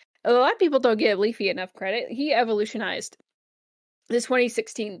because a lot of people don't give Leafy enough credit. He evolutionized this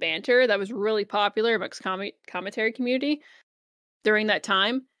 2016 banter that was really popular amongst commentary community during that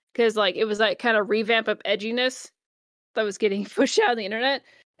time because like it was like kind of revamp of edginess that was getting pushed out on the internet,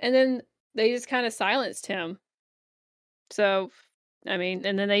 and then they just kind of silenced him. So, I mean,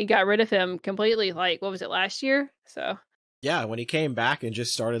 and then they got rid of him completely. Like, what was it, last year? So. Yeah, when he came back and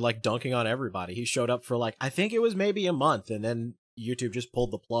just started like dunking on everybody, he showed up for like, I think it was maybe a month, and then YouTube just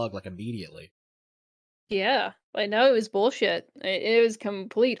pulled the plug like immediately. Yeah, I know it was bullshit. It was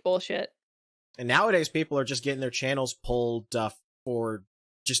complete bullshit. And nowadays, people are just getting their channels pulled for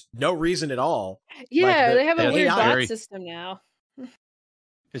just no reason at all. Yeah, they have a the weird AI bot system now.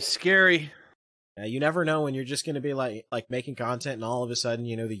 It's scary. You never know when you're just going to be like making content, and all of a sudden,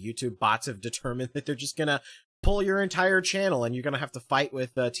 you know, the YouTube bots have determined that they're just going to pull your entire channel, and you're going to have to fight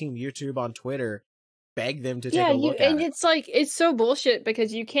with Team YouTube on Twitter, beg them to take a look at and it. it's like it's so bullshit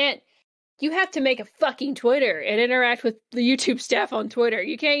because you have to make a fucking Twitter and interact with the YouTube staff on Twitter.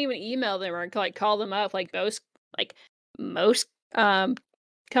 You can't even email them or like call them up like most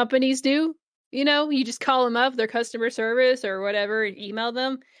companies do. You know, you just call them up, their customer service or whatever, and email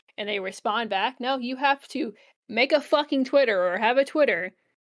them, and they respond back. No, you have to make a fucking Twitter or have a Twitter.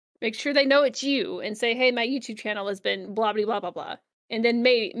 Make sure they know it's you and say, hey, my YouTube channel has been blah, blah, blah, blah, blah. And then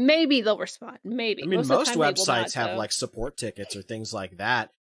maybe they'll respond. Maybe. I mean, most of the time websites have though. like support tickets or things like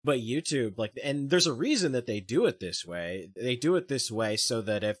that. But YouTube, like, and there's a reason that they do it this way. They do it this way so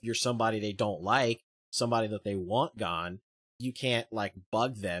that if you're somebody they don't like, somebody that they want gone, you can't like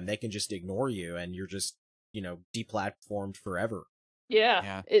bug them. They can just ignore you and you're just, you know, deplatformed forever.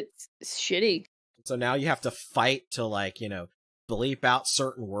 Yeah, it's shitty. So now you have to fight to like, you know, bleep out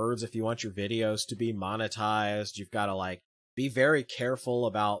certain words if you want your videos to be monetized. You've got to like be very careful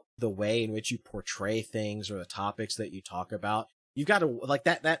about the way in which you portray things or the topics that you talk about. You've got to like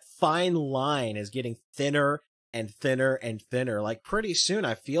that fine line is getting thinner and thinner and thinner. Like pretty soon,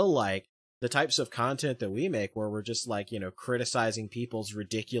 I feel like the types of content that we make where we're just like, you know, criticizing people's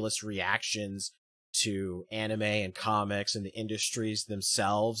ridiculous reactions to anime and comics and the industries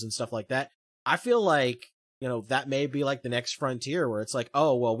themselves and stuff like that. I feel like, you know, that may be like the next frontier where it's like,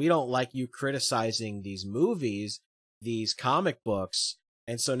 oh, well, we don't like you criticizing these movies, these comic books.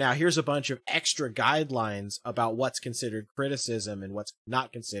 And so now here's a bunch of extra guidelines about what's considered criticism and what's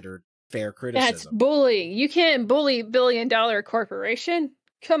not considered fair criticism. That's bullying. You can't bully $1 billion corporation.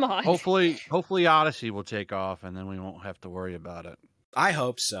 Come on. Hopefully Odyssey will take off and then we won't have to worry about it. I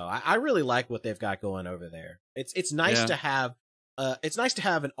hope so. I really like what they've got going over there. It's nice to have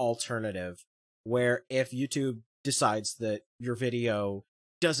an alternative where if YouTube decides that your video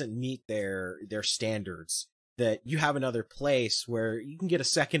doesn't meet their standards, that you have another place where you can get a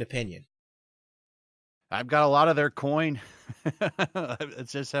second opinion. I've got a lot of their coin. I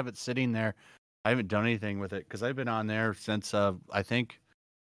just have it sitting there. I haven't done anything with it because I've been on there since I think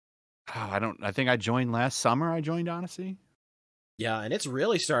I joined last summer. I joined Odyssey. Yeah, and it's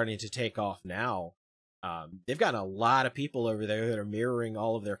really starting to take off now. They've got a lot of people over there that are mirroring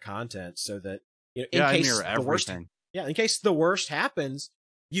all of their content so that, you know, in case the worst, in case the worst happens,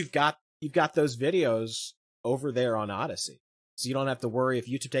 you've got those videos over there on Odyssey. So you don't have to worry if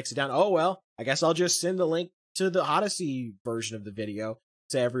YouTube takes it down. Oh, well, I guess I'll just send the link to the Odyssey version of the video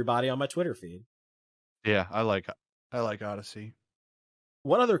to everybody on my Twitter feed. Yeah, I like Odyssey.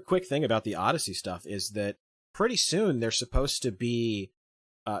 One other quick thing about the Odyssey stuff is that pretty soon they're supposed to be,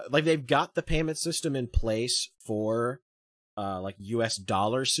 like they've got the payment system in place for, like US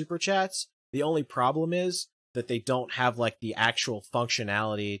dollar super chats. The only problem is that they don't have like the actual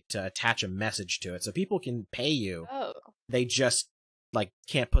functionality to attach a message to it. So people can pay you. Oh. They just like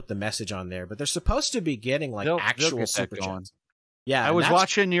can't put the message on there, but they're supposed to be getting like actual super chats. Yeah. I was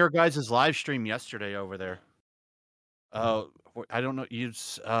watching your guys' live stream yesterday over there. I don't know.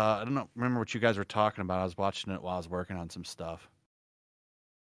 I don't know. Remember what you guys were talking about. I was watching it while I was working on some stuff.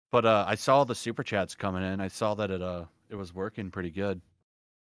 But I saw the super chats coming in. I saw that it was working pretty good.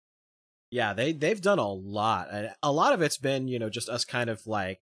 Yeah, they've done a lot. And a lot of it's been, you know, just us kind of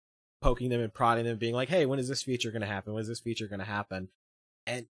like poking them and prodding them, being like, hey, when is this feature going to happen? When is this feature going to happen?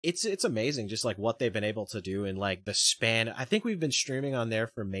 And it's amazing just like what they've been able to do in like the span. I think we've been streaming on there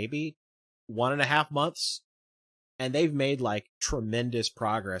for maybe 1.5 months. And they've made like tremendous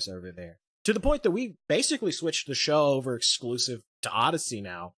progress over there, to the point that we basically switched the show over exclusive to Odyssey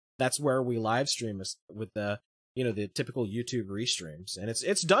now. That's where we live stream with the, you know, the typical YouTube restreams, and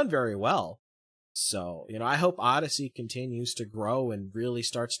it's done very well. So, you know, I hope Odyssey continues to grow and really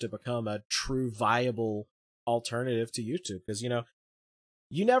starts to become a true viable alternative to YouTube, because, you know,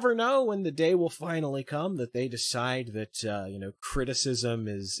 you never know when the day will finally come that they decide that, you know, criticism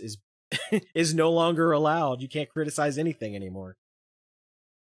is is no longer allowed. You can't criticize anything anymore.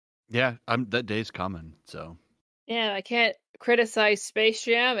 Yeah, that day's coming, so. Yeah, I can't criticize Space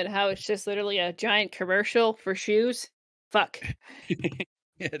Jam and how it's just literally a giant commercial for shoes. Fuck. It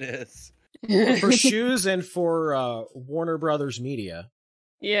is. For shoes and for Warner Brothers Media.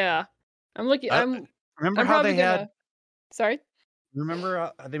 Yeah. Remember how they had... Sorry?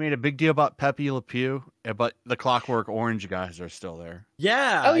 Remember they made a big deal about Pepe Le Pew, but the Clockwork Orange guys are still there.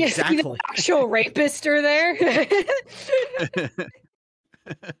 Yeah, oh, yeah, exactly. The actual rapists are there.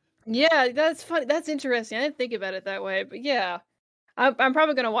 Yeah, that's funny. That's interesting. I didn't think about it that way, but yeah, I'm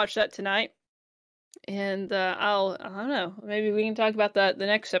probably gonna watch that tonight, and I don't know, maybe we can talk about that the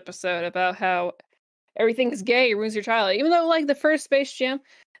next episode about how everything is gay ruins your childhood. Even though like the first Space Jam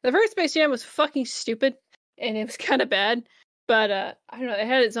was fucking stupid and it was kind of bad. But I don't know, it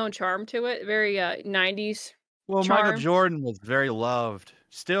had its own charm to it, very 90s. Well, charm. Michael Jordan was very loved,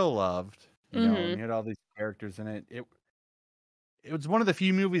 still loved. You know, Mhm. and he had all these characters in it. It was one of the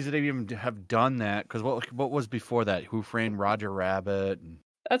few movies that even have done that. Because what was before that? Who Framed Roger Rabbit? And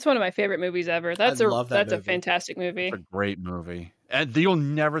That's one of my favorite movies ever. That's a fantastic movie. it's a great movie, and you'll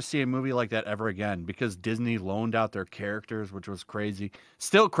never see a movie like that ever again because Disney loaned out their characters, which was crazy.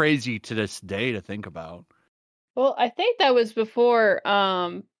 Still crazy to this day to think about. Well, I think that was before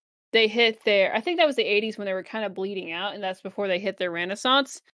they hit their. I think that was the 80s when they were kind of bleeding out, and that's before they hit their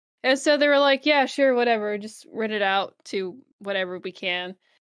renaissance. And so they were like, "Yeah, sure, whatever, just rent it out to whatever we can."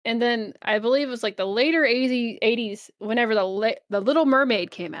 And then I believe it was like the later 80s, whenever the Little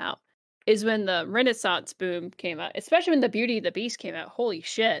Mermaid came out, is when the Renaissance boom came out. Especially when the Beauty and the Beast came out. Holy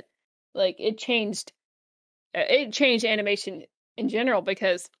shit! Like it changed animation in general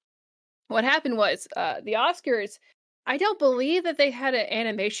because. What happened was the Oscars, I don't believe that they had an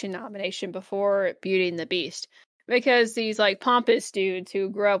animation nomination before Beauty and the Beast because these like pompous dudes who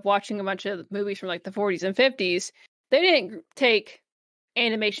grew up watching a bunch of movies from like the 40s and 50s, they didn't take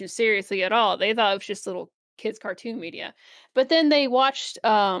animation seriously at all. They thought it was just little kids cartoon media. But then they watched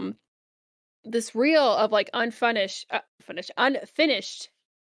this reel of like unfinished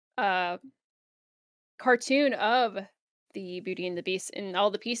cartoon of the Beauty and the Beast and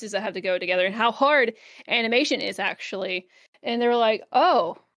all the pieces that have to go together and how hard animation is actually. And they were like,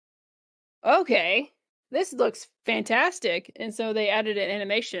 oh, okay, this looks fantastic. And so they added an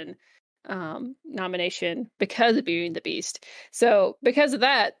animation nomination because of Beauty and the Beast. So because of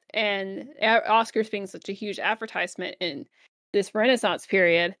that, and Oscars being such a huge advertisement in this Renaissance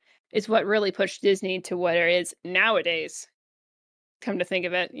period is what really pushed Disney to what it is nowadays. Come to think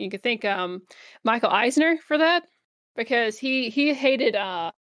of it, you could thank Michael Eisner for that. Because he hated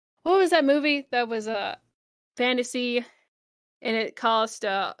what was that movie that was a fantasy and it caused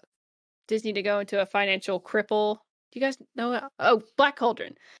Disney to go into a financial cripple. Do you guys know it? Oh, Black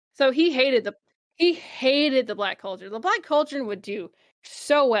Cauldron. So he hated the Black Cauldron. The Black Cauldron would do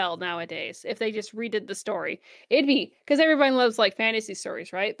so well nowadays if they just redid the story. It'd be because everyone loves like fantasy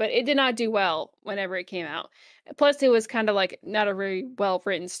stories, right? But it did not do well whenever it came out. Plus, it was kind of like not a very well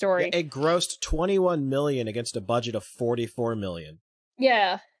written story. It grossed $21 million against a budget of $44 million.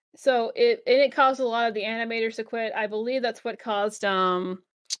 Yeah, So it caused a lot of the animators to quit. I believe that's what caused I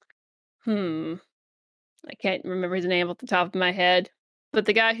can't remember his name off the top of my head. But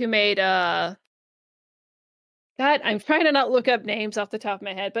the guy who made God, I'm trying to not look up names off the top of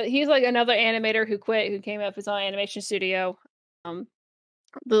my head, but he's like another animator who quit, who came up with his own animation studio.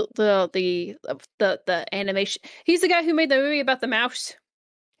 The animation. He's the guy who made the movie about the mouse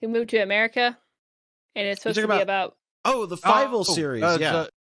who moved to America, and it's supposed to be about the Fievel series. Yeah.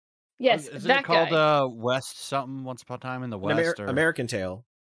 Yes, is that it called guy. West something? Once Upon a Time in the West, or American Tail.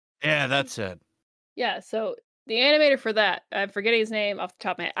 Yeah, that's it. Yeah, so the animator for that, I'm forgetting his name off the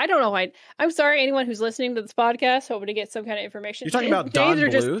top of my head. I don't know why. I'm sorry, anyone who's listening to this podcast, hoping to get some kind of information. You're talking about Don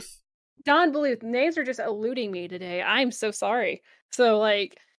Bluth? Don Bluth. Names are just eluding me today. I'm so sorry. So,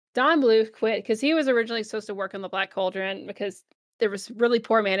 like, Don Bluth quit because he was originally supposed to work on the Black Cauldron because there was really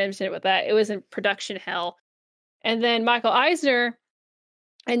poor management with that. It was in production hell. And then Michael Eisner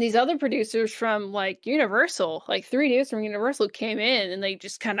and these other producers from, like, Universal, like 3 dudes from Universal came in and they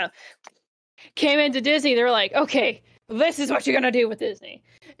just kind of came into Disney. They were like, okay, this is what you're going to do with Disney.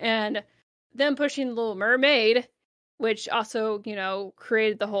 And them pushing Little Mermaid, which also, you know,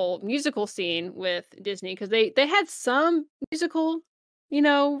 created the whole musical scene with Disney, because they had some musical, you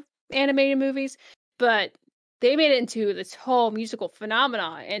know, animated movies, but they made it into this whole musical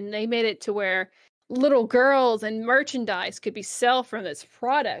phenomenon, and they made it to where little girls and merchandise could be sold from this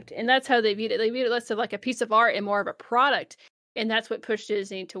product, and that's how they viewed it. They viewed it less of like a piece of art and more of a product, and that's what pushed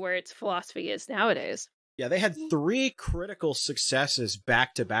Disney to where its philosophy is nowadays. Yeah, they had 3 critical successes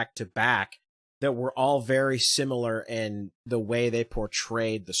back to back to back that were all very similar in the way they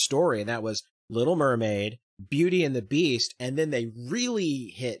portrayed the story, and that was Little Mermaid, Beauty and the Beast, and then they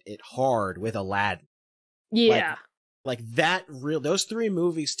really hit it hard with Aladdin. Yeah. Like that those 3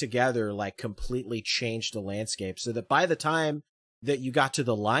 movies together like completely changed the landscape, so that by the time that you got to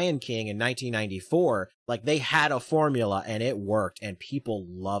The Lion King in 1994, like they had a formula and it worked and people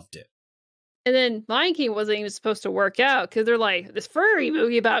loved it. And then Lion King wasn't even supposed to work out because they're like, this furry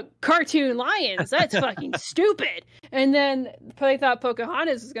movie about cartoon lions, that's fucking stupid. And then they thought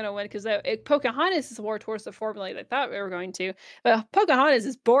Pocahontas was going to win because Pocahontas is more towards the formula they thought we were going to. But Pocahontas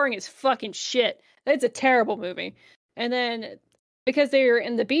is boring as fucking shit. It's a terrible movie. And then because they were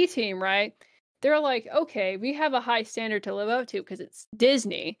in the B team, right? They're like, okay, we have a high standard to live up to because it's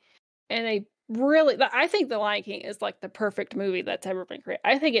Disney. And they really, I think The Lion King is like the perfect movie that's ever been created.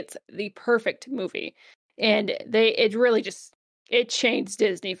 I think it's the perfect movie. And it really just, it changed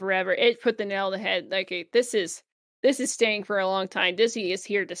Disney forever. It put the nail on the head. Like, this is staying for a long time. Disney is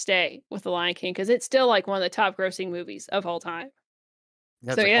here to stay with The Lion King because it's still like one of the top grossing movies of all time.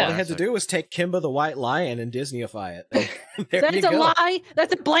 That's so yeah, all they had to do was take Kimba the White Lion and Disneyify it. That's a lie.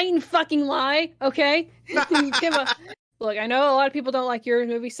 That's a blatant fucking lie. Okay, Kimba. Look, I know a lot of people don't like your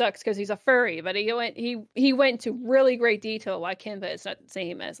movie sucks because he's a furry, but he went into really great detail why Kimba is not the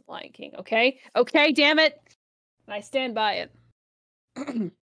same as Lion King. Okay, damn it, and I stand by it.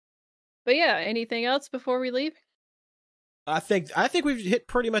 But yeah, anything else before we leave? I think we've hit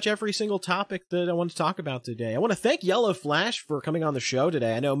pretty much every single topic that I want to talk about today. I want to thank Yellow Flash for coming on the show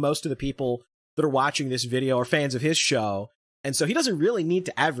today. I know most of the people that are watching this video are fans of his show, and so he doesn't really need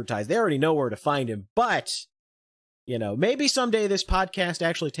to advertise. They already know where to find him, but you know, maybe someday this podcast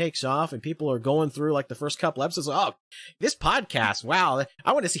actually takes off and people are going through like the first couple episodes. Oh, this podcast, wow.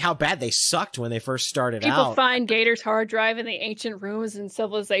 I want to see how bad they sucked when they first started out. People find Gator's hard drive in the ancient ruins and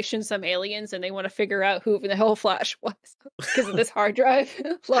civilization, some aliens, and they want to figure out who the hell Flash was because of this hard drive.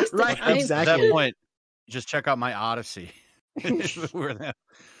 Lost right, exactly. At that point, just check out my Odyssey.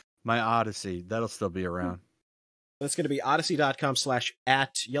 My Odyssey. That'll still be around. That's going to be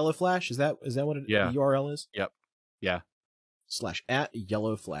odyssey.com/@yellowflash. Is that what the URL is? Yep. Yeah.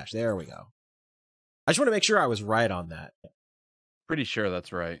 /@yellowflash. There we go. I just want to make sure I was right on that. Pretty sure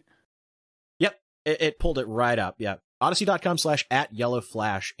that's right. Yep. It pulled it right up. Yep.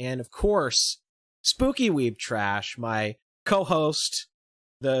 odyssey.com/@yellowflash. And of course, Spooky Weeb Trash, my co-host,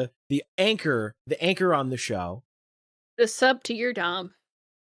 the anchor on the show. The sub to your dom.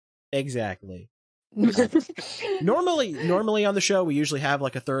 Exactly. Normally on the show we usually have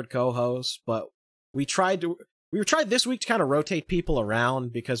like a third co-host, but we tried this week to kind of rotate people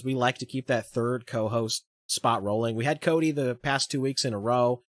around because we like to keep that third co-host spot rolling. We had Cody the past 2 weeks in a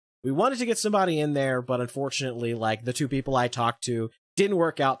row. We wanted to get somebody in there, but unfortunately, like the 2 people I talked to didn't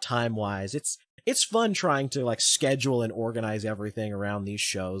work out time-wise. It's fun trying to like schedule and organize everything around these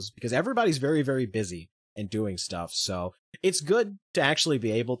shows because everybody's very, very busy and doing stuff. So it's good to actually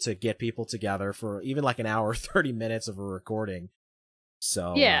be able to get people together for even like an hour, 30 minutes of a recording.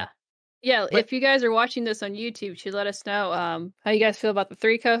 So yeah. Yeah, But- if you guys are watching this on YouTube, you should let us know how you guys feel about the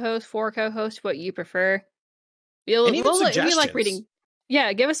 3 co-hosts, 4 co-hosts, what you prefer. And even We like suggestions. reading.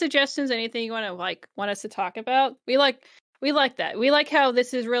 Yeah, give us suggestions. Anything you want us to talk about. We like that. We like how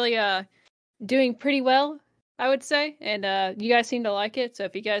this is really doing pretty well, I would say, and you guys seem to like it. So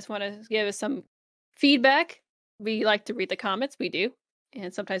if you guys want to give us some feedback, we like to read the comments. We do,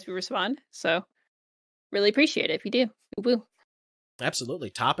 and sometimes we respond. So really appreciate it if you do. Woo. Absolutely.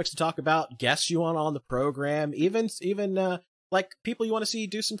 Topics to talk about, guests you want on the program, even like people you want to see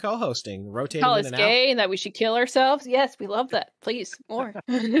do some co-hosting, rotating Call in us and gay out. and that we should kill ourselves. Yes, we love that. Please, more.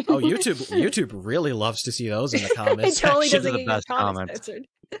 Oh, YouTube really loves to see those in the comments. It totally section. doesn't The get your best comments comments. answered.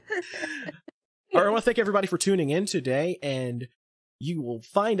 All right, I want to thank everybody for tuning in today, and you will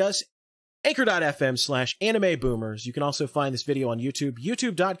find us anchor.fm/anime boomers. You can also find this video on YouTube,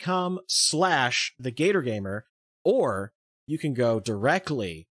 youtube.com/thegatorgamer, or you can go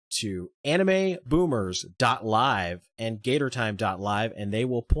directly to animeboomers.live and gatortime.live, and they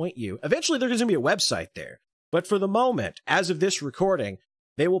will point you. Eventually, there's going to be a website there. But for the moment, as of this recording,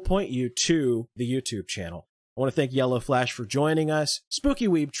 they will point you to the YouTube channel. I want to thank Yellow Flash for joining us, Spooky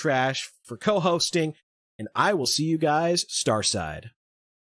Weeb Trash for co-hosting, and I will see you guys Starside.